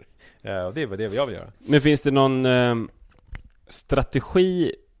ballonger. Och det är vad jag vill göra. Men finns det någon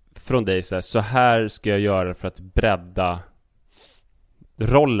strategi från dig så här ska jag göra för att bredda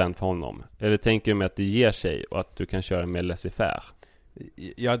rollen för honom? Eller tänker du med att det ger sig och att du kan köra med laissez-faire?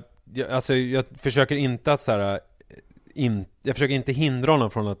 Jag försöker inte att så här, jag försöker inte hindra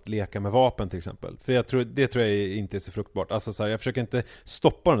honom från att leka med vapen till exempel, för det tror jag inte är så fruktbart. Alltså så här, jag försöker inte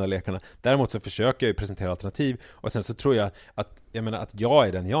stoppa de där lekarna. Däremot så försöker jag ju presentera alternativ, och sen så tror jag att jag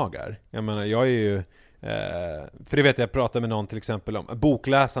är den jag är. Jag menar, jag är ju för det vet jag pratade med någon till exempel om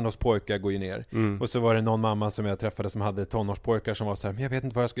bokläsande hos pojkar går ju ner. Och så var det någon mamma som jag träffade som hade tonårspojkar som var så här, men jag vet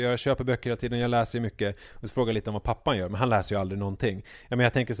inte vad jag ska göra, jag köper böcker hela tiden, jag läser ju mycket. Och så frågade jag lite om vad pappan gör, men han läser ju aldrig någonting. Men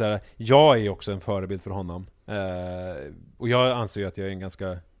jag tänker så här, jag är ju också en förebild för honom, och jag anser ju att jag är en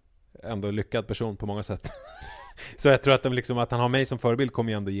ganska ändå lyckad person på många sätt. Så jag tror att han har mig som förebild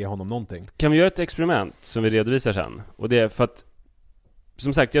kommer ju ändå ge honom någonting. Kan vi göra ett experiment som vi redovisar sen? Och det är för att,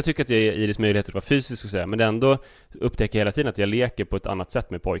 som sagt, jag tycker att jag ger Iris möjligheter att vara fysisk och sådär, men ändå upptäcker jag hela tiden att jag leker på ett annat sätt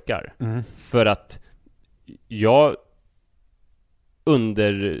med pojkar. För att jag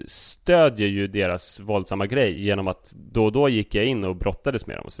understödjer ju deras våldsamma grej genom att då och då gick jag in och brottades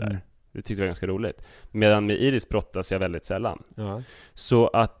med dem och sådär. Det tyckte jag var ganska roligt. Medan med Iris brottas jag väldigt sällan. Så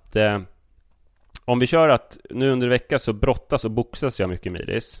att om vi kör att nu under vecka så brottas och boxas jag mycket med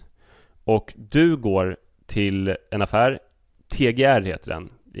Iris, och du går till en affär, TGR heter den,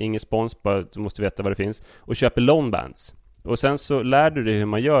 det är ingen spons, bara du måste veta vad det finns, och köper longbands, och sen så lär du dig hur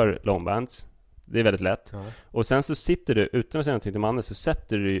man gör longbands. Det är väldigt lätt. Och sen så sitter du, utan att säga någonting till mannen, så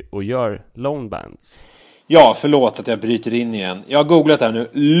sätter du och gör longbands. Ja, förlåt att jag bryter in igen. Jag har googlat här nu.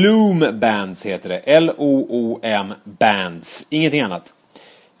 Loom Bands heter det. L-O-O-M Bands. Ingenting annat.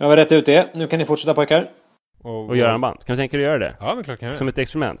 Jag har rätt ut det. Nu kan ni fortsätta, pojkar. Och göra en band. Kan du tänka dig att göra det? Ja, men klart kan jag. Som ett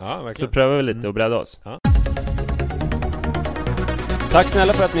experiment. Ja, verkligen. Så prövar vi lite och bredda oss. Ja. Tack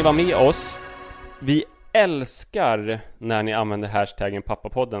snälla för att ni var med oss. Vi älskar när ni använder hashtaggen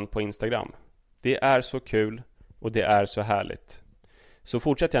pappapodden på Instagram. Det är så kul och det är så härligt. Så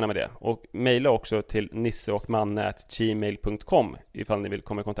fortsätt gärna med det. Och mejla också till nisseochmanne@gmail.com ifall ni vill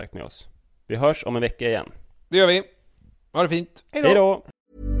komma i kontakt med oss. Vi hörs om en vecka igen. Det gör vi. Ha det fint. Hej då!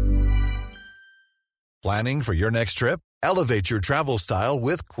 Planning for your next trip? Elevate your travel style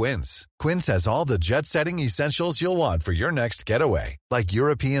with Quince. Quince has all the jet-setting essentials you'll want for your next getaway, like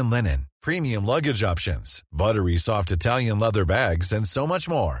European linen, premium luggage options, buttery soft Italian leather bags, and so much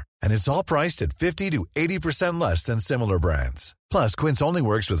more. And it's all priced at 50 to 80% less than similar brands. Plus, Quince only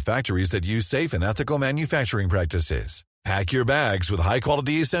works with factories that use safe and ethical manufacturing practices. Pack your bags with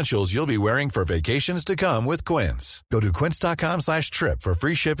high-quality essentials you'll be wearing for vacations to come with Quince. Go to quince.com/trip for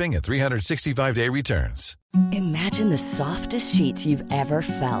free shipping and 365-day returns. Imagine the softest sheets you've ever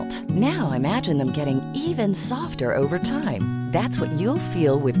felt. Now imagine them getting even softer over time. That's what you'll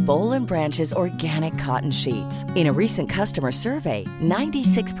feel with Boll & Branch's organic cotton sheets. In a recent customer survey,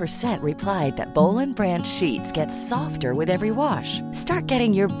 96% replied that Boll & Branch sheets get softer with every wash. Start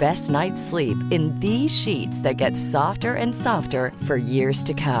getting your best night's sleep in these sheets that get softer and softer for years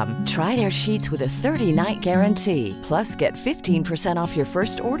to come. Try their sheets with a 30-night guarantee. Plus, get 15% off your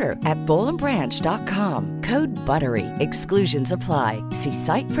first order at bollandbranch.com. Code BUTTERY. Exclusions apply. See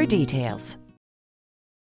site for details.